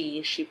 it's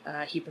she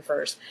he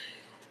prefers.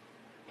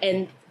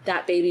 And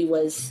that baby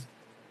was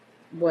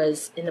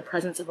in the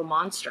presence of a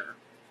monster.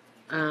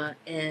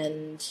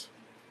 And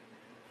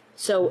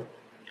so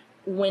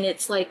when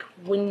it's like,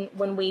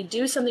 when we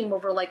do something where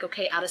we're like,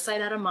 okay, out of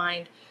sight, out of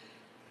mind,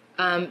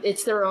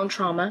 it's their own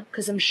trauma,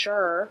 because I'm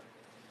sure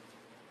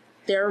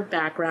their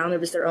background, it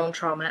was their own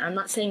trauma. I'm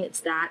not saying it's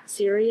that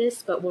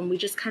serious, but when we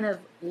just kind of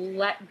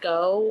let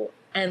go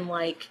and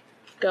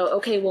go,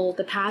 okay, well,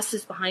 the past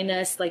is behind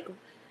us,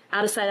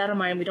 out of sight, out of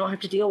mind, we don't have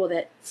to deal with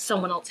it,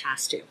 someone else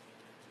has to.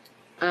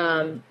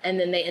 And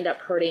then they end up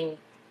hurting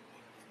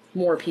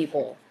more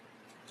people.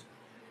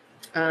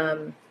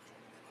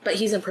 But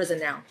he's in prison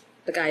now.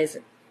 The guy is,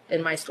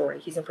 in my story,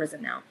 he's in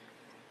prison now.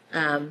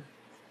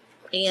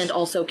 And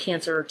also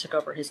cancer took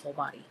over his whole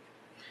body.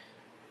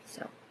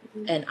 So,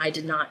 and I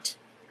did not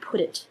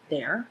put it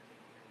there,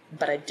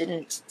 but I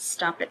didn't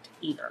stop it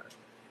either.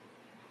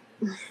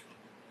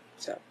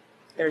 So,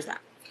 there's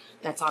that.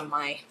 That's on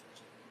my,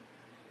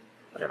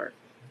 whatever.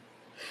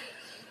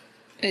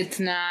 It's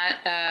not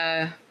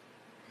that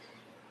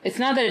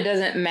it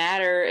doesn't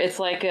matter. It's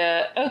like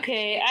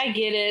okay, I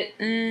get it.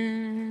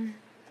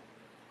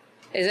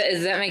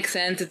 Does that make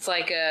sense? It's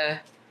like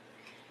I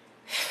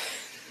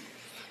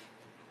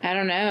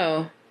don't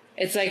know.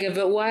 It's like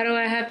but why do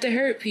I have to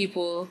hurt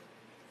people?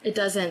 It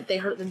doesn't. They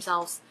hurt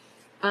themselves.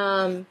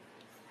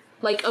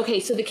 Okay,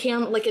 so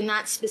the in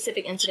that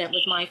specific incident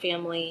with my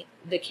family,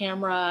 the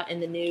camera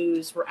and the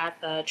news were at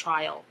the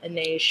trial, and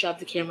they shoved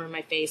the camera in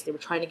my face. They were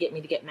trying to get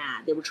me to get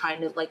mad. They were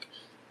trying to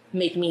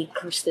make me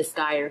curse this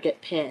guy or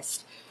get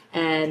pissed.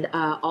 And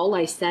all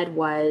I said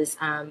was,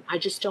 I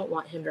just don't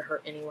want him to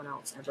hurt anyone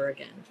else ever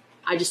again.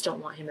 I just don't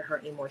want him to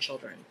hurt any more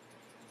children.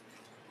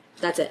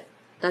 That's it.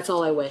 That's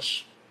all I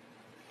wish.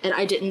 And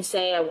I didn't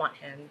say I want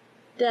him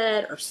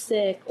dead or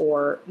sick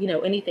or,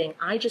 anything.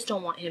 I just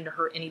don't want him to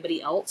hurt anybody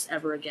else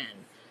ever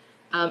again.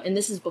 And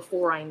this is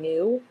before I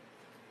knew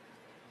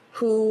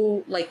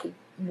who,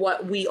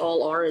 what we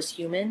all are as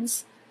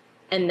humans,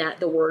 and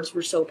that the words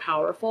were so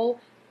powerful.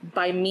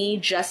 By me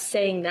just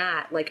saying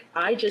that,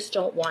 I just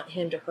don't want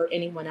him to hurt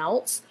anyone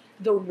else,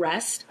 the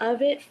rest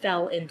of it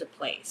fell into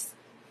place.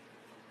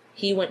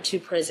 He went to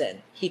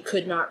prison. He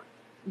could not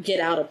get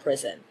out of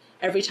prison.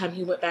 every time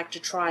he went back to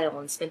trial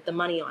and spent the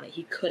money on it,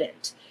 he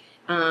couldn't.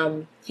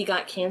 He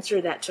got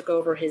cancer that took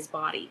over his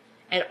body.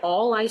 And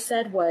all I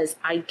said was,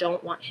 I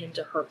don't want him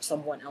to hurt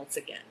someone else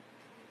again.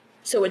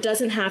 So it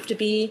doesn't have to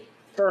be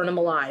burn him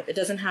alive. It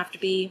doesn't have to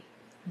be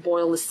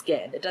boil his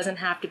skin. It doesn't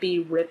have to be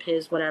rip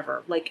his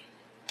whatever. Like,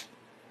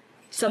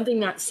 something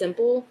that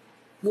simple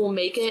will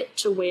make it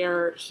to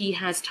where he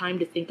has time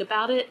to think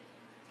about it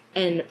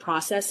and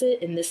process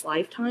it in this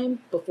lifetime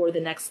before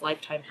the next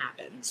lifetime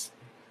happens.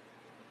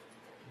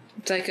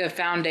 It's like a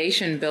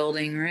foundation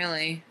building,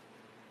 really.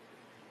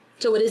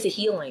 So it is a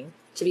healing,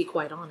 to be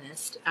quite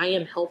honest. I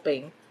am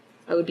helping.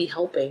 I would be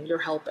helping.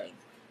 You're helping.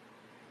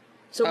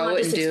 So we're not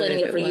just explaining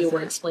it for you.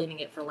 We're explaining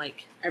it for,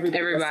 like,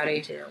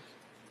 everybody. Too.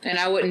 And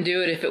I wouldn't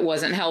do it if it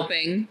wasn't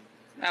helping.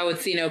 I would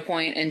see no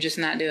point and just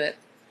not do it.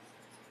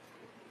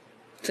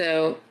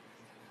 So,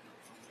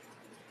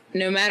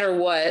 no matter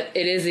what,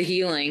 it is a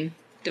healing.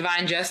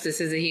 Divine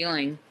justice is a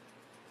healing.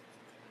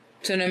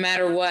 So no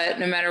matter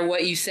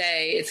what you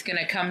say, it's going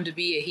to come to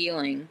be a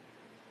healing.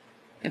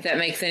 If that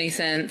makes any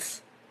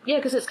sense. Yeah,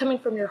 because it's coming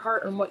from your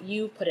heart and what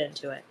you put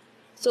into it.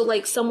 So,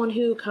 like, someone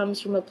who comes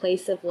from a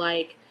place of,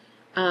 like,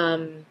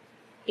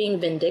 being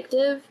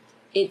vindictive,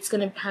 it's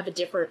going to have a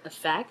different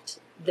effect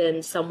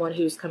than someone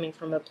who's coming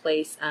from a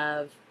place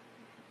of,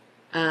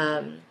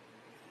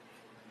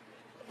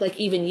 like,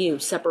 even you,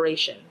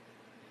 separation.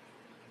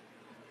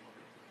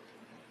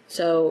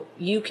 So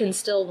you can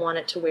still want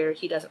it to where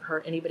he doesn't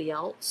hurt anybody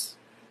else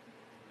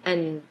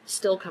and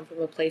still come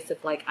from a place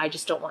of, like, I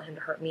just don't want him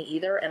to hurt me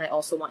either, and I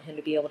also want him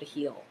to be able to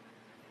heal.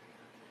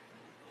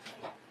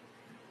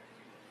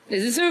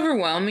 Is this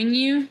overwhelming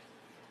you?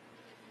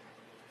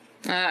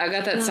 I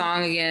got that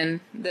song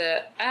again.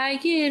 I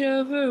get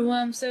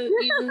overwhelmed so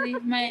easily,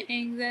 my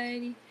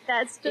anxiety.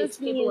 That's just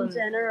me in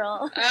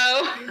general.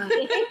 Oh.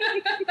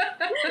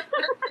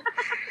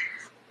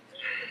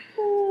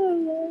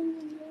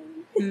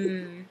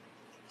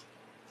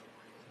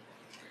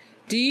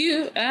 Do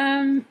you,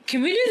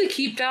 can we do the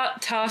keep,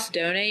 toss,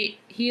 donate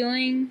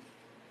healing?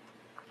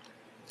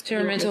 To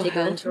her mental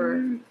health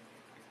room?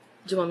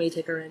 Do you want me to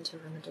take her into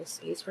her mental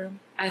space room?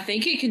 I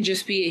think it can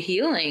just be a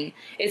healing.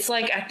 It's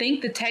like, I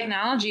think the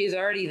technology is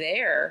already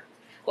there.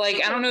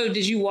 Like, I don't know,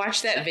 did you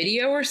watch that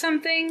video or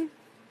something?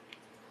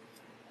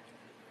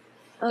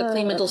 The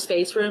Clean Mental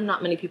Space Room,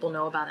 not many people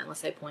know about it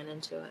unless I point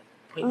them to it.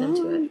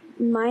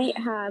 Might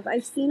have.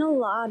 I've seen a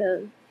lot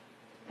of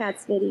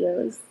Kat's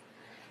videos.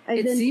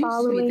 I've been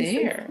following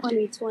since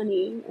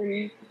 2020,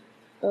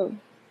 and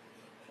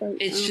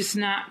it's just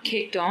not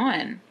kicked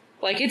on.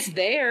 Like, it's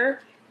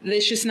there.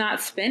 It's just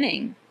not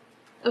spinning.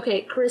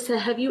 Okay, Carissa,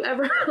 have you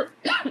ever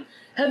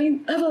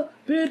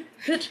been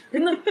hit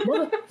in the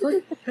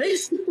motherfucking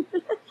face?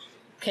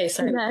 Okay,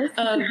 sorry. Yes.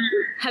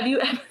 Have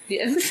you ever?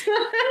 Yes.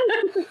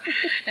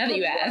 Now that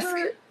you ask.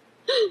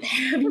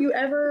 Have you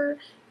ever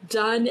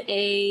done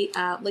a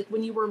like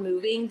when you were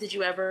moving? Did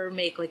you ever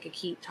make like a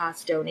keep,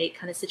 toss, donate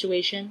kind of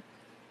situation,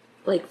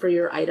 like for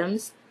your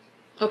items?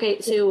 Okay,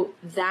 so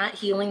that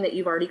healing that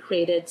you've already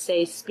created,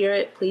 say,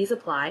 Spirit, please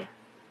apply.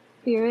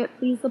 Spirit,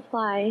 please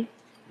apply.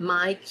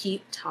 My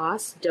keep,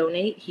 toss,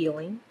 donate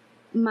healing.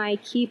 My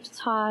keep,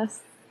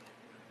 toss,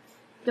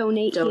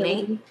 donate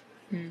healing.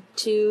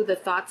 To the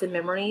thoughts and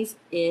memories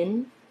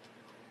in.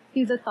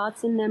 To the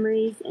thoughts and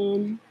memories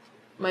in.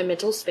 My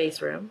mental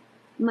space room.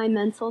 My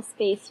mental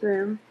space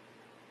room.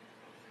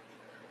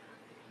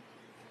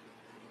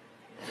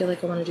 I feel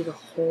like I want to do the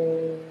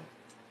whole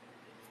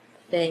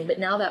thing, but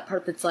now that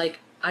part that's like,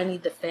 I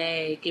need the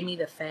Fae, give me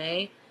the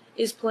Fae,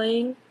 is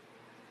playing.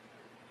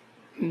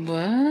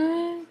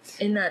 What?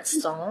 In that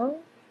song,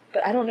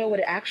 but I don't know what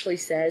it actually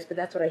says, but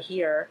that's what I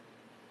hear.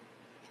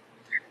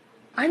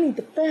 I need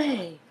the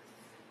Fae.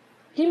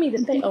 Give me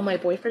the Fae. Oh, my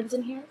boyfriend's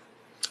in here?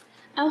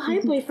 Oh, hi,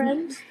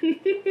 boyfriend.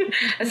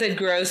 I said,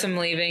 gross, I'm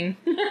leaving.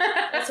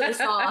 That's what I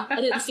saw.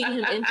 I didn't see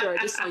him enter. I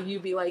just saw you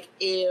be like,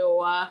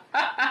 ew.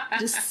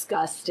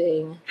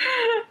 Disgusting.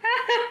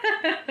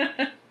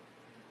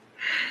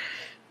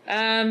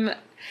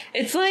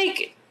 It's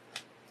like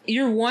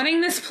you're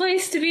wanting this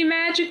place to be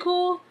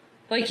magical.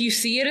 Like, you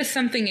see it as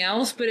something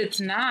else, but it's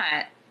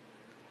not.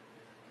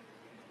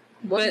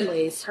 What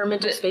place? Her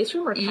mental space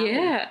room or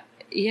cabin?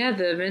 Yeah,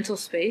 the mental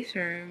space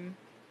room.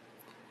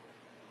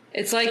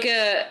 It's like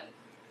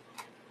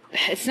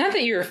it's not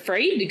that you're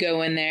afraid to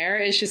go in there.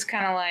 It's just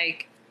kind of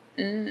like...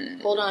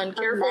 Hold on.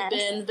 Careful,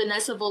 Ben.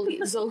 Vanessa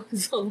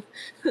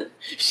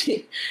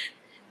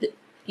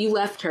You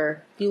left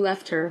her.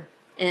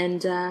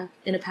 And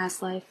in a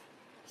past life.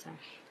 Sorry.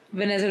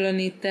 Vanessa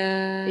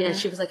Lonita. Yeah,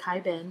 she was like, hi,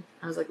 Ben.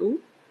 I was like,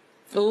 ooh.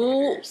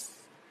 Ooh.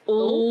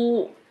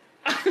 Ooh.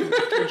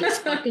 You're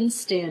just fucking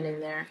standing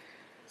there.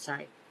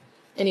 Sorry.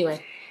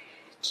 Anyway.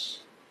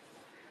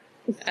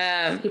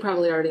 He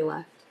probably already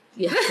left.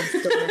 Yes, I'm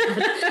still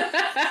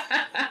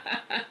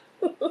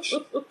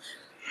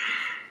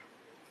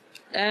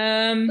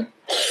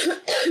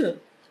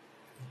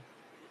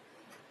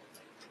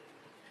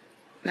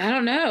I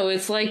don't know.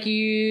 It's like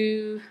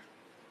you...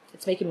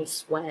 It's making me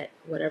sweat,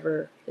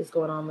 whatever is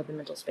going on with the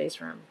mental space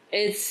room.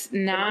 It's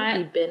not... It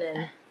might be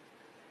Ben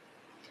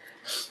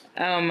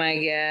Oh my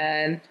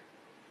god.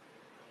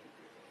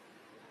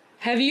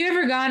 Have you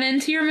ever gone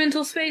into your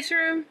mental space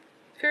room,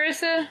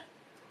 Carissa?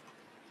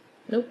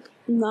 Nope.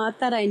 Not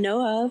that I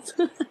know of.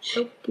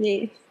 Nope.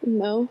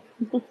 No.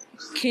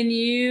 Can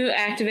you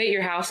activate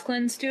your house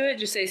cleanse to it?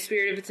 Just say,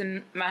 Spirit, if it's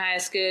in my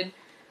highest good,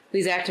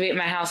 please activate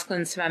my house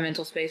cleanse to my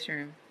mental space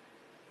room.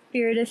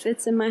 Spirit, if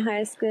it's in my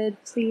highest good,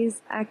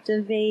 please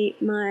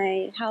activate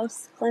my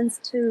house cleanse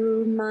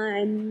to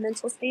my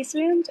mental space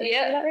room. Did I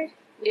say that right?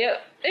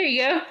 Yep. There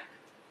you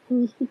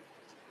go.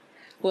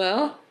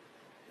 Well,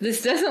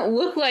 this doesn't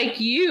look like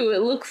you.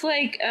 It looks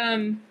like,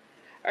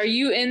 are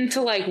you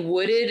into like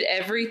wooded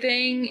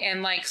everything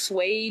and like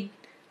suede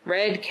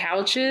red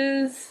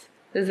couches?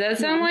 Does that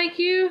sound like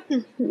you?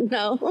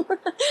 No.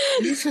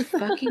 Whose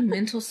fucking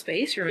mental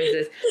space room is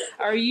this?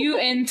 Are you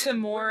into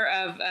more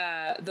of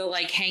the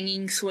like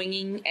hanging,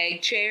 swinging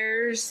egg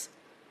chairs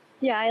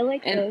Yeah, I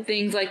like and those.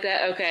 things like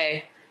that?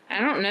 Okay.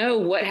 I don't know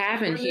what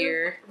happened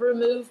here.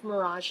 Remove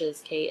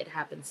mirages, Kate. It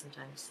happens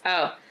sometimes.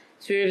 Oh,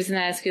 Spirit of His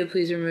Nice Good,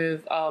 please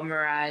remove all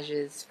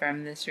mirages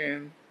from this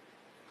room.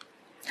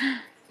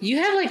 You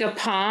have like a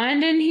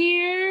pond in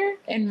here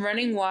and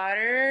running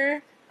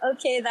water.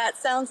 Okay, that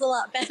sounds a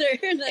lot better.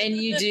 And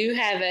you do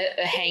have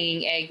a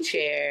hanging egg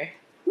chair.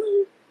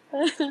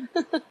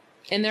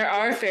 And there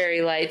are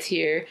fairy lights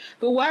here.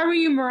 But why were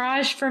you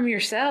miraged from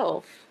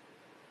yourself?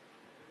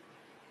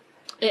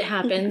 It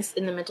happens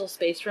in the mental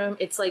space room.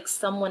 It's like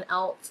someone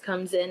else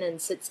comes in and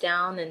sits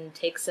down and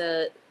takes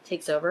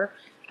over,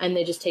 and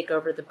they just take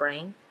over the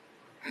brain.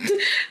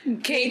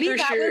 Kate, Maybe for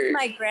that sure. was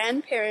my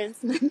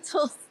grandparents'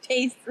 mental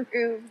space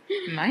room.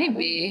 Might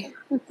be.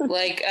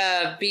 Like,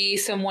 be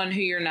someone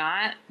who you're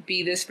not.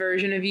 Be this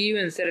version of you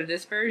instead of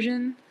this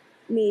version.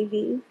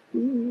 Maybe.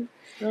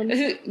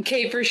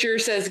 Kate for sure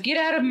says, get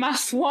out of my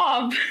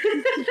swamp.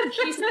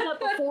 She said that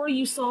before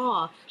you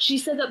saw. She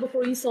said that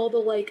before you saw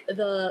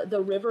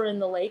the river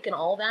and the lake and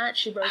all that.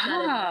 She wrote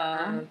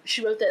that.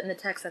 She wrote that in the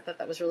text. I thought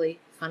that was really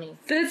funny.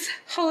 That's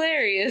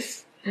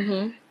hilarious.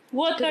 Mm-hmm.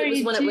 What are It was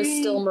you when doing? it was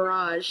still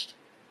miraged.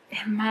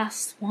 In my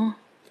swamp.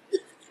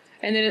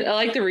 And then I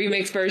like the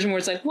remix version where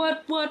it's like,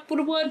 what? That's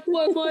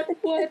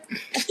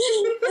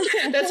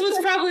what's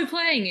probably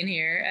playing in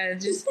here. I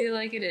just feel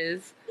like it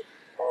is.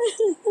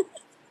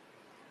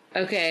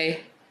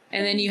 Okay.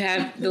 And then you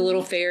have the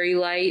little fairy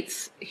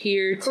lights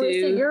here too.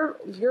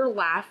 Carissa, your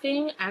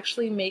laughing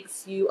actually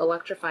makes you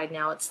electrified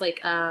now. It's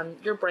like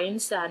your brain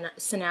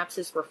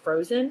synapses were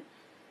frozen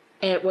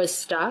and it was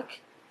stuck.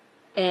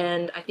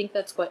 And I think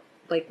that's what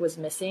like was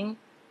missing.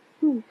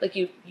 Like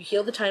you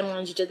healed the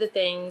timelines, you did the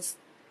things.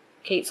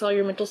 Kate saw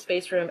your mental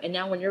space room, and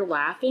now when you're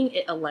laughing,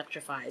 it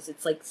electrifies.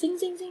 It's like sing,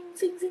 sing, sing,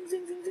 sing, sing,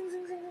 sing, sing, sing,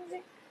 sing, sing,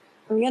 sing.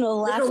 I'm gonna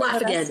laugh You're gonna for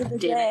the laugh rest again, of the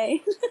damn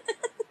day.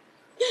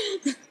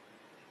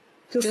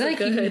 I feel like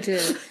you need to,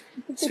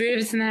 Spirit of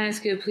His Nice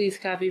Good, please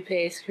copy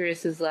paste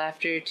Carissa's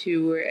laughter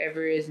to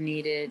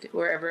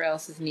wherever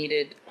else is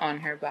needed on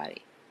her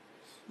body.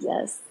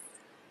 Yes.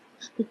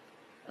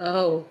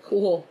 Oh,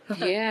 cool.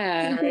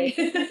 Yeah. Right.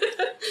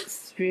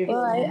 Spirit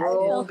Well, I of His Nice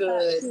felt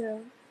good. that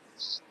too.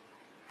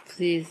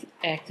 Please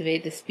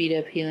activate the speed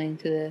up healing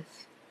to this.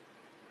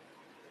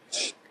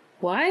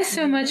 Why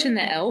so much in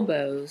the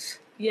elbows?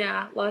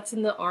 Yeah, lots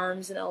in the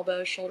arms and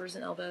elbows, shoulders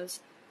and elbows.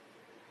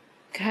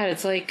 God,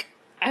 it's like,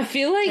 I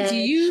feel like,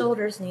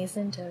 Shoulders, knees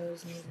and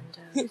toes,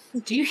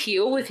 do you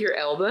heal with your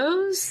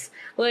elbows?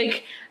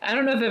 Like, I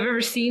don't know if I've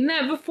ever seen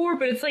that before,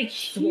 but it's like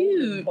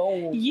huge.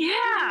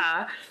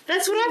 Yeah,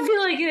 that's what I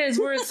feel like it is,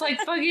 where it's like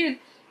fucking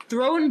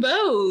throwing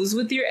bows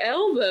with your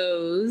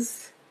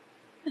elbows.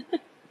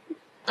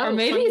 Or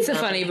maybe it's a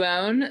funny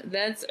bone.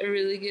 That's a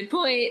really good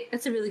point.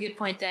 That's a really good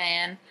point,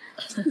 Diane.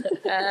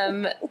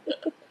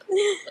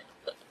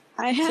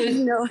 I have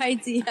no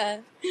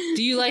idea.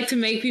 Do you like to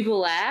make people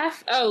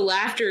laugh? Oh,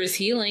 laughter is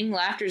healing.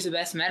 Laughter is the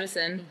best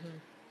medicine. Mm-hmm.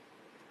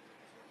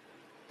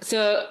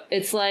 So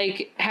it's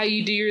like how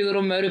you do your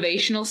little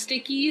motivational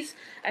stickies.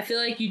 I feel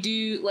like you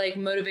do like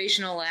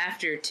motivational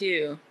laughter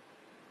too.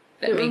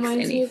 That it makes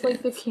reminds any me of sense.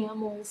 like the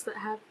camels that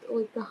have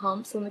like the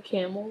humps on the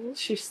camels.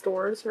 She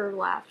stores her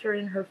laughter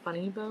in her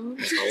funny bone.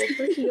 It's all of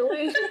her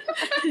healing.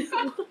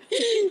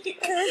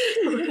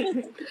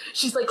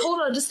 She's like,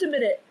 hold on, just a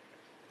minute.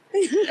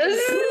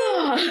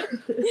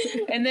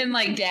 And then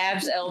like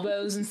dabs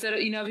elbows instead of,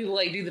 you know, people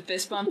like do the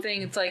fist bump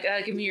thing. It's like,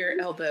 give me your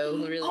elbow.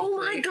 Really Oh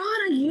my quick. god,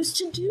 I used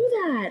to do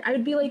that. I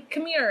would be like,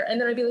 come here. And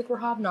then I'd be like, we're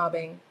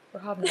hobnobbing.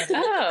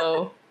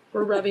 Oh,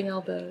 We're rubbing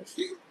elbows.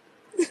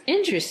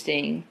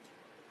 interesting.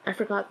 I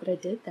forgot that I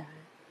did that.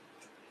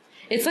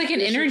 It's like an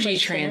Does she energy play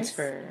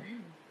transfer.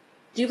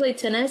 Do you play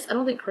tennis? I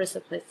don't think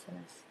Carissa plays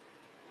tennis.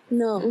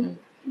 No.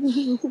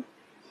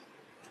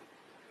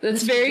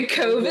 That's very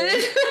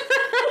COVID.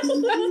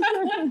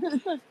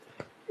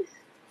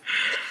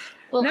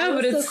 Well, No, I but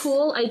was it's- so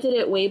cool. I did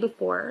it way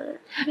before.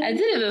 I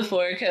did it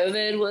before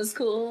COVID was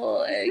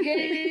cool.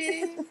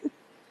 Okay.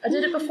 I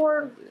did it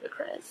before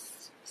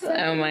Ludacris.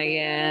 Oh my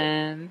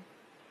god.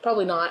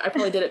 Probably not. I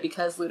probably did it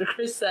because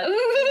Ludacris said.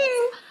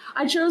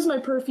 I chose my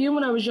perfume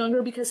when I was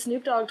younger because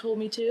Snoop Dogg told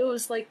me to. It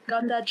was like,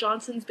 got that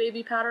Johnson's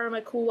baby powder in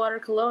my Cool Water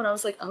cologne. I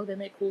was like, oh, they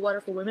make Cool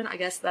Water for women? I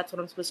guess that's what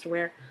I'm supposed to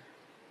wear.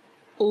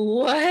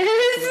 What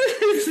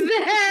is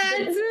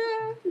that?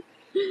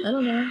 I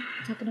don't know.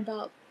 Talking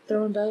about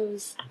throwing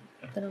bows.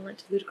 Then I went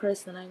to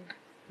Ludacris, then I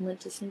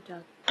went to Snoop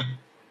Dogg.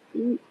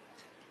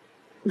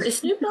 Is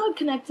Snoop Dogg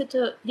connected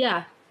to...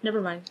 Yeah,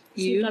 never mind.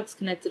 Snoop Dogg's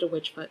connected to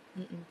Witchfoot.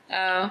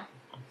 Oh.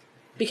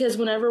 Because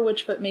whenever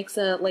Witchfoot makes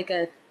a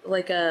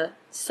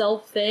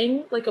self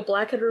thing, like a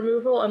blackhead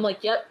removal, I'm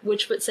like, yep,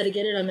 Witchfoot said to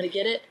get it, I'm gonna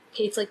get it.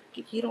 Kate's like,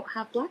 you don't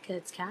have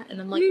blackheads, Kat.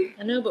 And I'm like,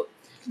 I know, but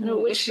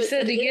Witchfoot she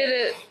said to get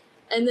it.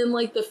 And then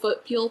like the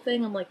foot peel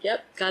thing, I'm like,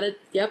 yep, got it,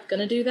 yep,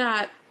 gonna do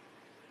that.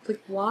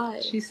 Like,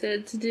 why? She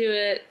said to do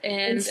it,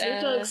 and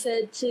Snoop Dogg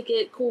said to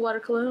get Cool Water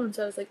cologne,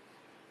 so I was like,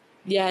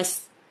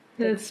 yes,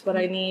 that's what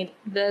I need.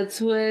 That's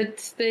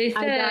what they said.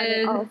 I got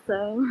it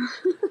also.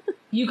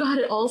 You got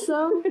it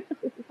also?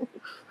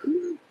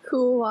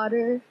 Cool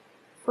Water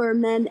for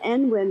men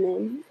and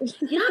women.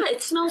 Yeah,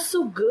 it smells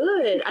so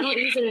good. I don't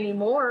use it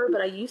anymore,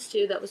 but I used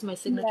to. That was my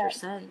signature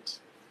scent.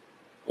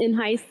 In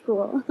high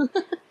school.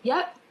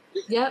 Yep.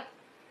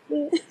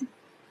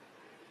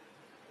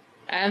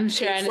 I'm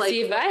trying to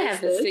see if I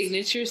have the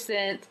signature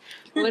scent.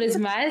 What is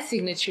my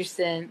signature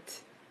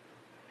scent?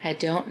 I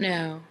don't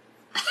know.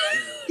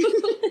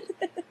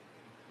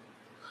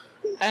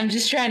 I'm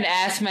just trying to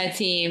ask my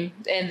team,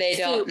 and they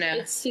don't know.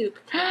 It's soup.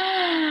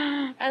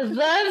 I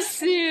love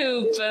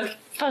soup.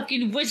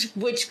 Fucking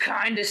which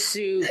kind of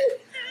soup?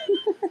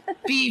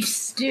 Beef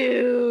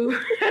stew.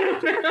 You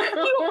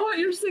don't want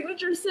your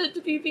signature scent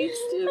to be beef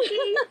stew,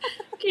 Kate.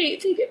 Kate,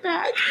 take it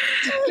back.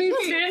 Beef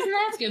stew isn't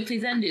that good.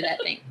 Please undo that.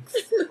 Thanks.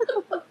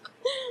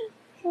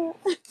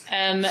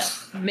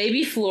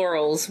 Maybe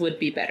florals would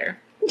be better.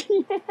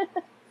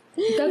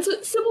 That's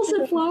what Sybil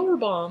said. Flower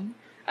bomb.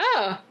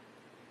 Oh.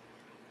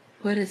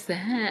 What is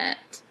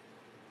that?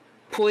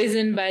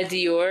 Poison by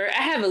Dior.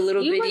 I have a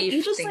little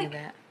bitty thing of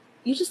that.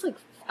 You just like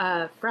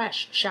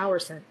fresh shower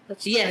scent.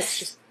 That's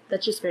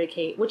just very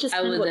Kate, which is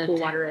kind of what Cool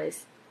Water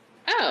is.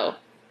 Oh.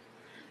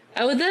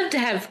 I would love to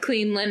have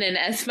clean linen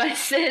as my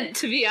scent,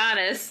 to be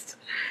honest.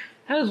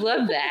 I would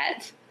love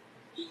that.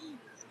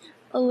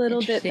 A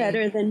little bit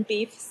better than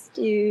beef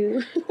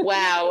stew.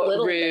 Wow,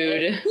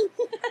 rude.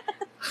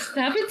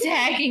 Stop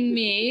attacking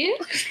me.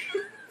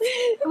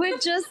 It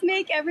would just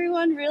make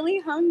everyone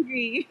really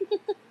hungry.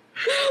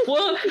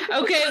 Well,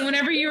 okay,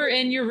 whenever you were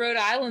in your Rhode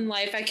Island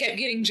life, I kept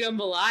getting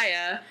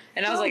jambalaya,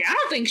 and I was like, I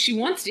don't think she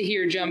wants to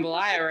hear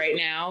jambalaya right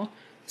now,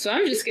 so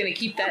I'm just going to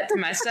keep that to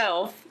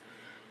myself.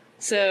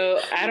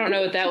 So, I don't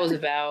know what that was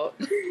about.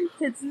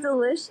 It's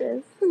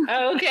delicious.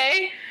 Oh,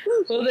 okay.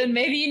 Well, then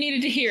maybe you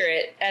needed to hear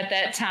it at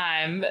that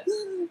time.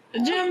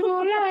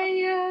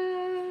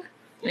 Jambalaya.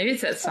 Maybe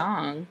it's that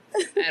song.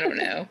 I don't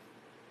know.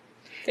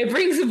 It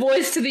brings the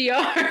boys to the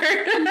yard.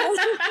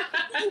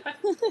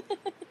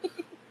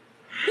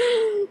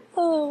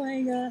 Oh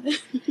my god.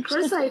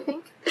 Carissa,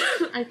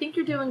 I think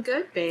you're doing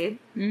good, babe.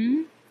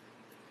 Mm-hmm.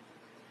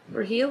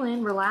 We're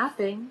healing, we're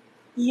laughing.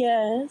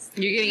 Yes.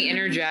 You're getting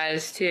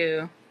energized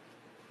too.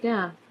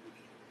 Yeah.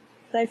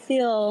 I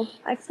feel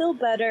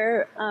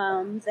better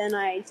than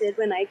I did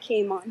when I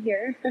came on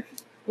here.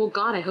 Well,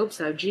 God, I hope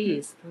so.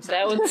 Jeez.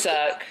 That would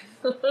suck.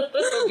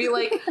 I'll be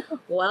like,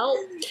 well,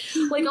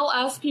 like I'll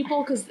ask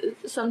people because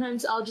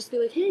sometimes I'll just be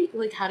like, hey,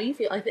 like, how do you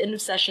feel? Like, at the end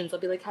of sessions, I'll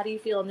be like, how do you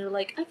feel? And they're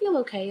like, I feel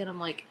okay. And I'm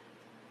like,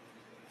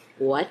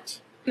 what?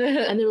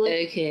 And they're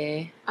like,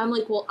 okay. I'm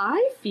like, well,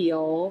 I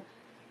feel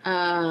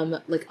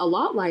like a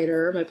lot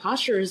lighter. My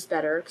posture is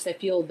better because I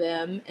feel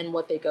them and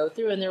what they go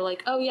through. And they're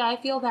like, oh yeah, I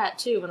feel that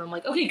too. And I'm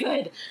like, okay,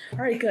 good. All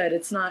right, good.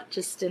 It's not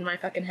just in my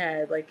fucking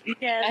head. Like,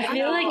 yeah, I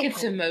feel like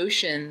it's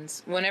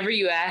emotions. Whenever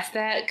you ask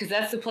that, because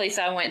that's the place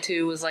I went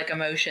to was like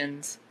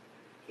emotions.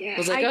 Yeah. I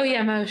was like, oh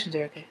yeah, my emotions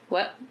are okay.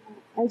 What?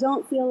 I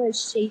don't feel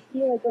as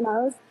shaky. Like when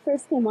I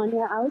first came on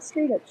here, I was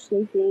straight up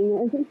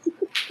shaking.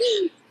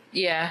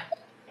 Yeah.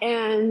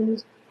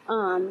 And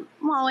I'm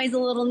always a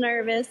little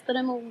nervous, but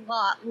I'm a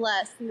lot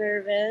less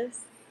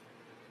nervous.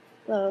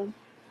 So,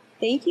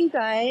 thank you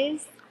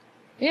guys.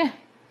 Yeah.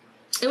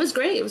 It was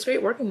great. It was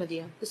great working with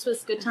you. This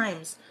was good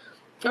times.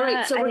 All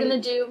right, so we're going to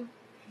do...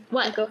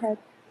 What? Go ahead.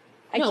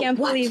 I can't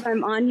believe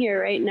I'm on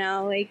here right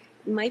now. Like,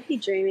 might be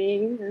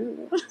dreaming. I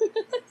don't know.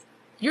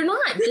 You're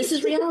not. This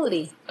is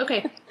reality.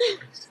 Okay.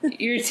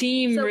 Your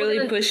team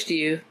really pushed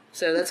you,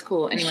 so that's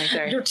cool. Anyway,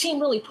 sorry. Your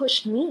team really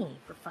pushed me,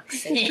 for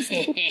fuck's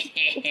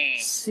sake.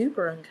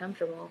 Super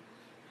uncomfortable.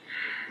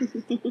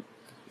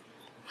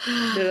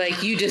 They're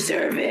like, you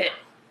deserve it.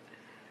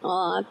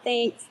 Aw,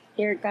 thanks,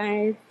 here,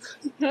 guys.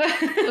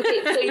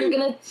 Okay, so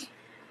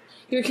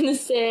you're gonna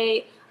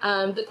say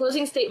the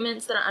closing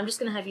statements that I'm just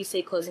gonna have you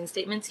say closing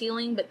statements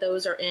healing, but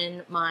those are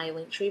in my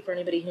link tree for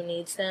anybody who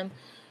needs them.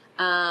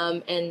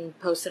 And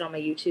post it on my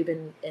YouTube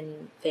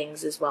and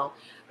things as well.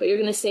 But you're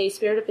going to say,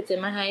 Spirit, if it's in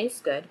my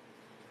highest good.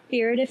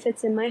 Spirit, if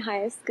it's in my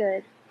highest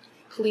good.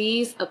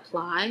 Please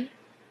apply.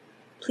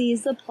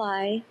 Please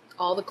apply.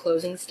 All the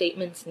closing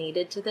statements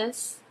needed to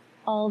this.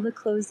 All the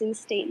closing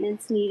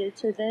statements needed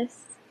to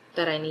this.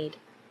 that I need.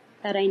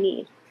 that I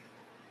need.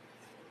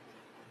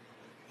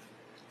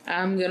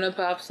 I'm gonna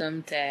pop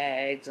some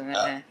tags.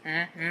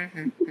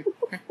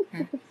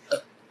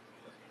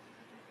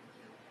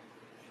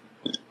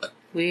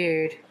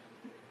 Weird.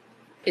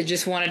 It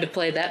just wanted to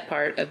play that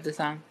part of the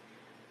song.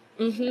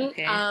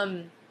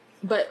 Okay.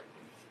 But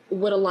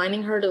would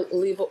aligning her to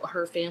leave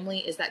her family,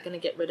 is that going to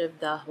get rid of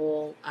the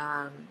whole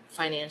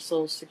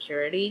financial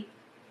security?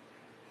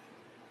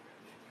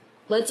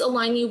 Let's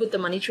align you with the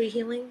money tree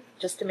healing,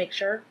 just to make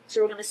sure.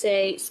 So we're going to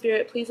say,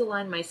 Spirit, please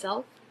align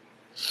myself.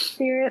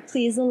 Spirit,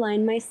 please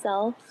align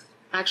myself.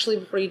 Actually,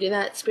 before you do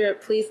that,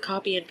 Spirit, please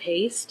copy and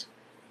paste.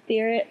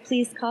 Spirit,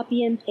 please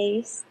copy and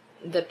paste.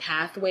 The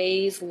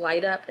pathways,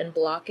 light up, and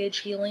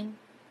blockage healing.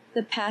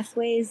 The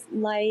pathways,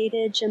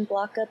 lightage, and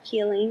block up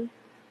healing.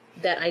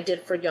 That I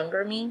did for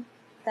younger me.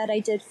 That I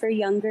did for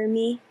younger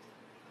me.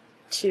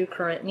 To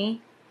current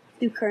me.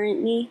 To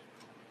current me.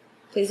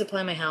 Please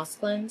apply my house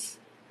cleanse.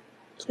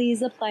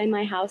 Please apply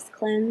my house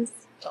cleanse.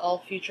 To all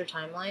future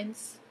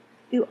timelines.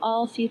 To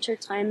all future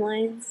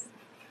timelines.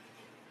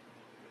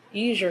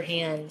 You use your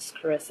hands,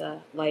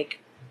 Carissa. Like.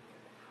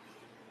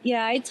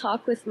 Yeah, I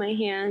talk with my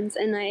hands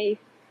and I.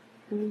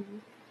 You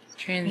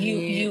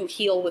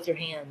heal with your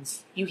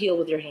hands. You heal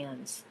with your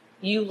hands.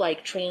 You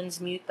like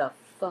transmute the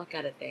fuck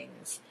out of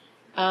things.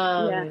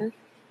 Yeah.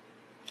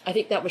 I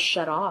think that was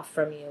shut off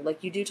from you.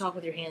 Like, you do talk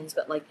with your hands,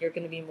 but like, you're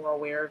going to be more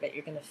aware of it.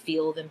 You're going to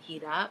feel them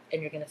heat up,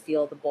 and you're going to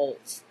feel the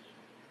bolts.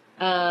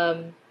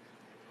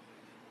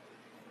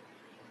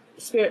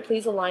 Spirit,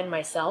 please align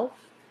myself.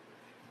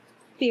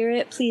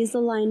 Spirit, please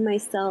align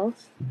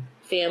myself.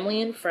 Family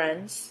and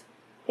friends.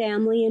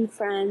 Family and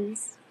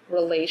friends.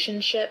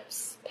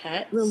 Relationships,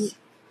 pets.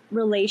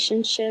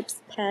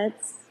 Relationships,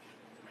 pets.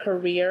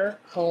 Career,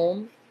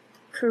 home.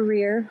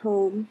 Career,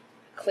 home.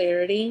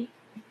 Clarity.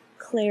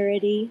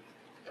 Clarity.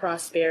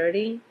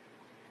 Prosperity.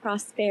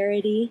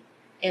 Prosperity.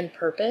 And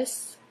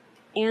purpose.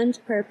 And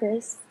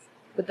purpose.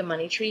 With the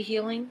money tree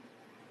healing.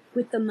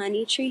 With the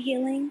money tree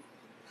healing.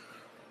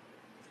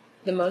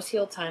 The most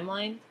healed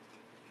timeline.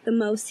 The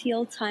most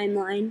healed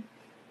timeline.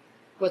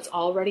 What's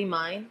already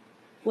mine.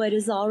 What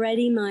is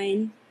already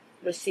mine.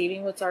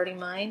 Receiving what's already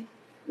mine.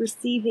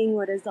 Receiving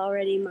what is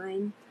already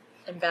mine.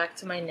 And back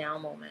to my now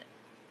moment.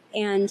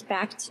 And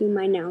back to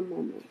my now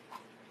moment.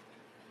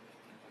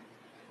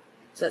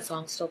 Is that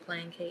song still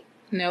playing, Kate?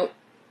 Nope.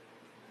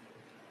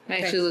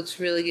 Actually looks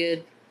really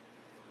good.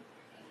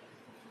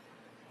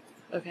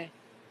 Okay.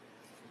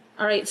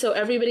 All right, so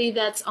everybody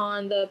that's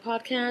on the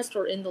podcast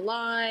or in the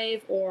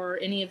live or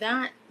any of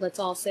that, let's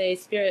all say,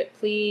 Spirit,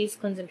 please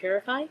cleanse and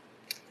purify.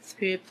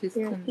 Spirit, please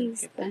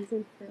cleanse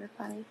and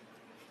purify.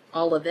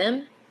 All of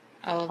them.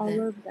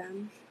 All of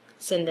them.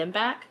 Send them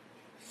back.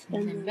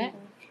 Send them back.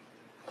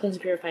 Cleanse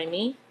and purify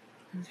me.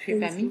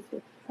 Cleanse and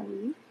purify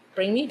me.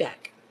 Bring me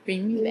back.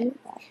 Bring me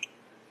back.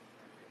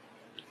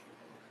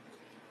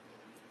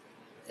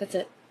 That's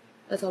it.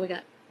 That's all we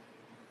got.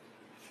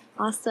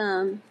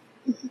 Awesome.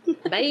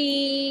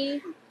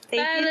 Bye.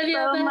 Thank you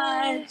so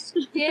much.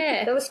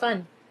 Yeah, that was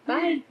fun.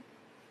 Bye.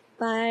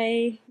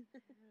 Bye.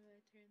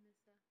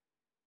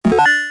 To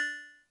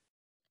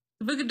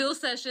book a dual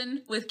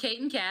session with Kate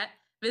and Kat,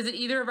 visit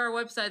either of our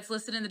websites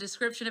listed in the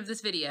description of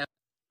this video.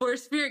 For a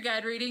spirit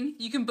guide reading,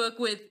 you can book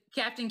with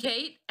Captain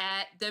Kate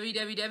at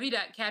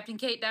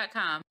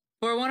www.captainkate.com.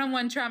 For a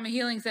one-on-one trauma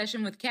healing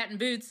session with Cat and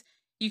Boots,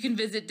 you can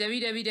visit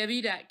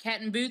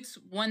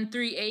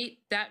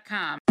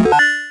www.catandboots138.com.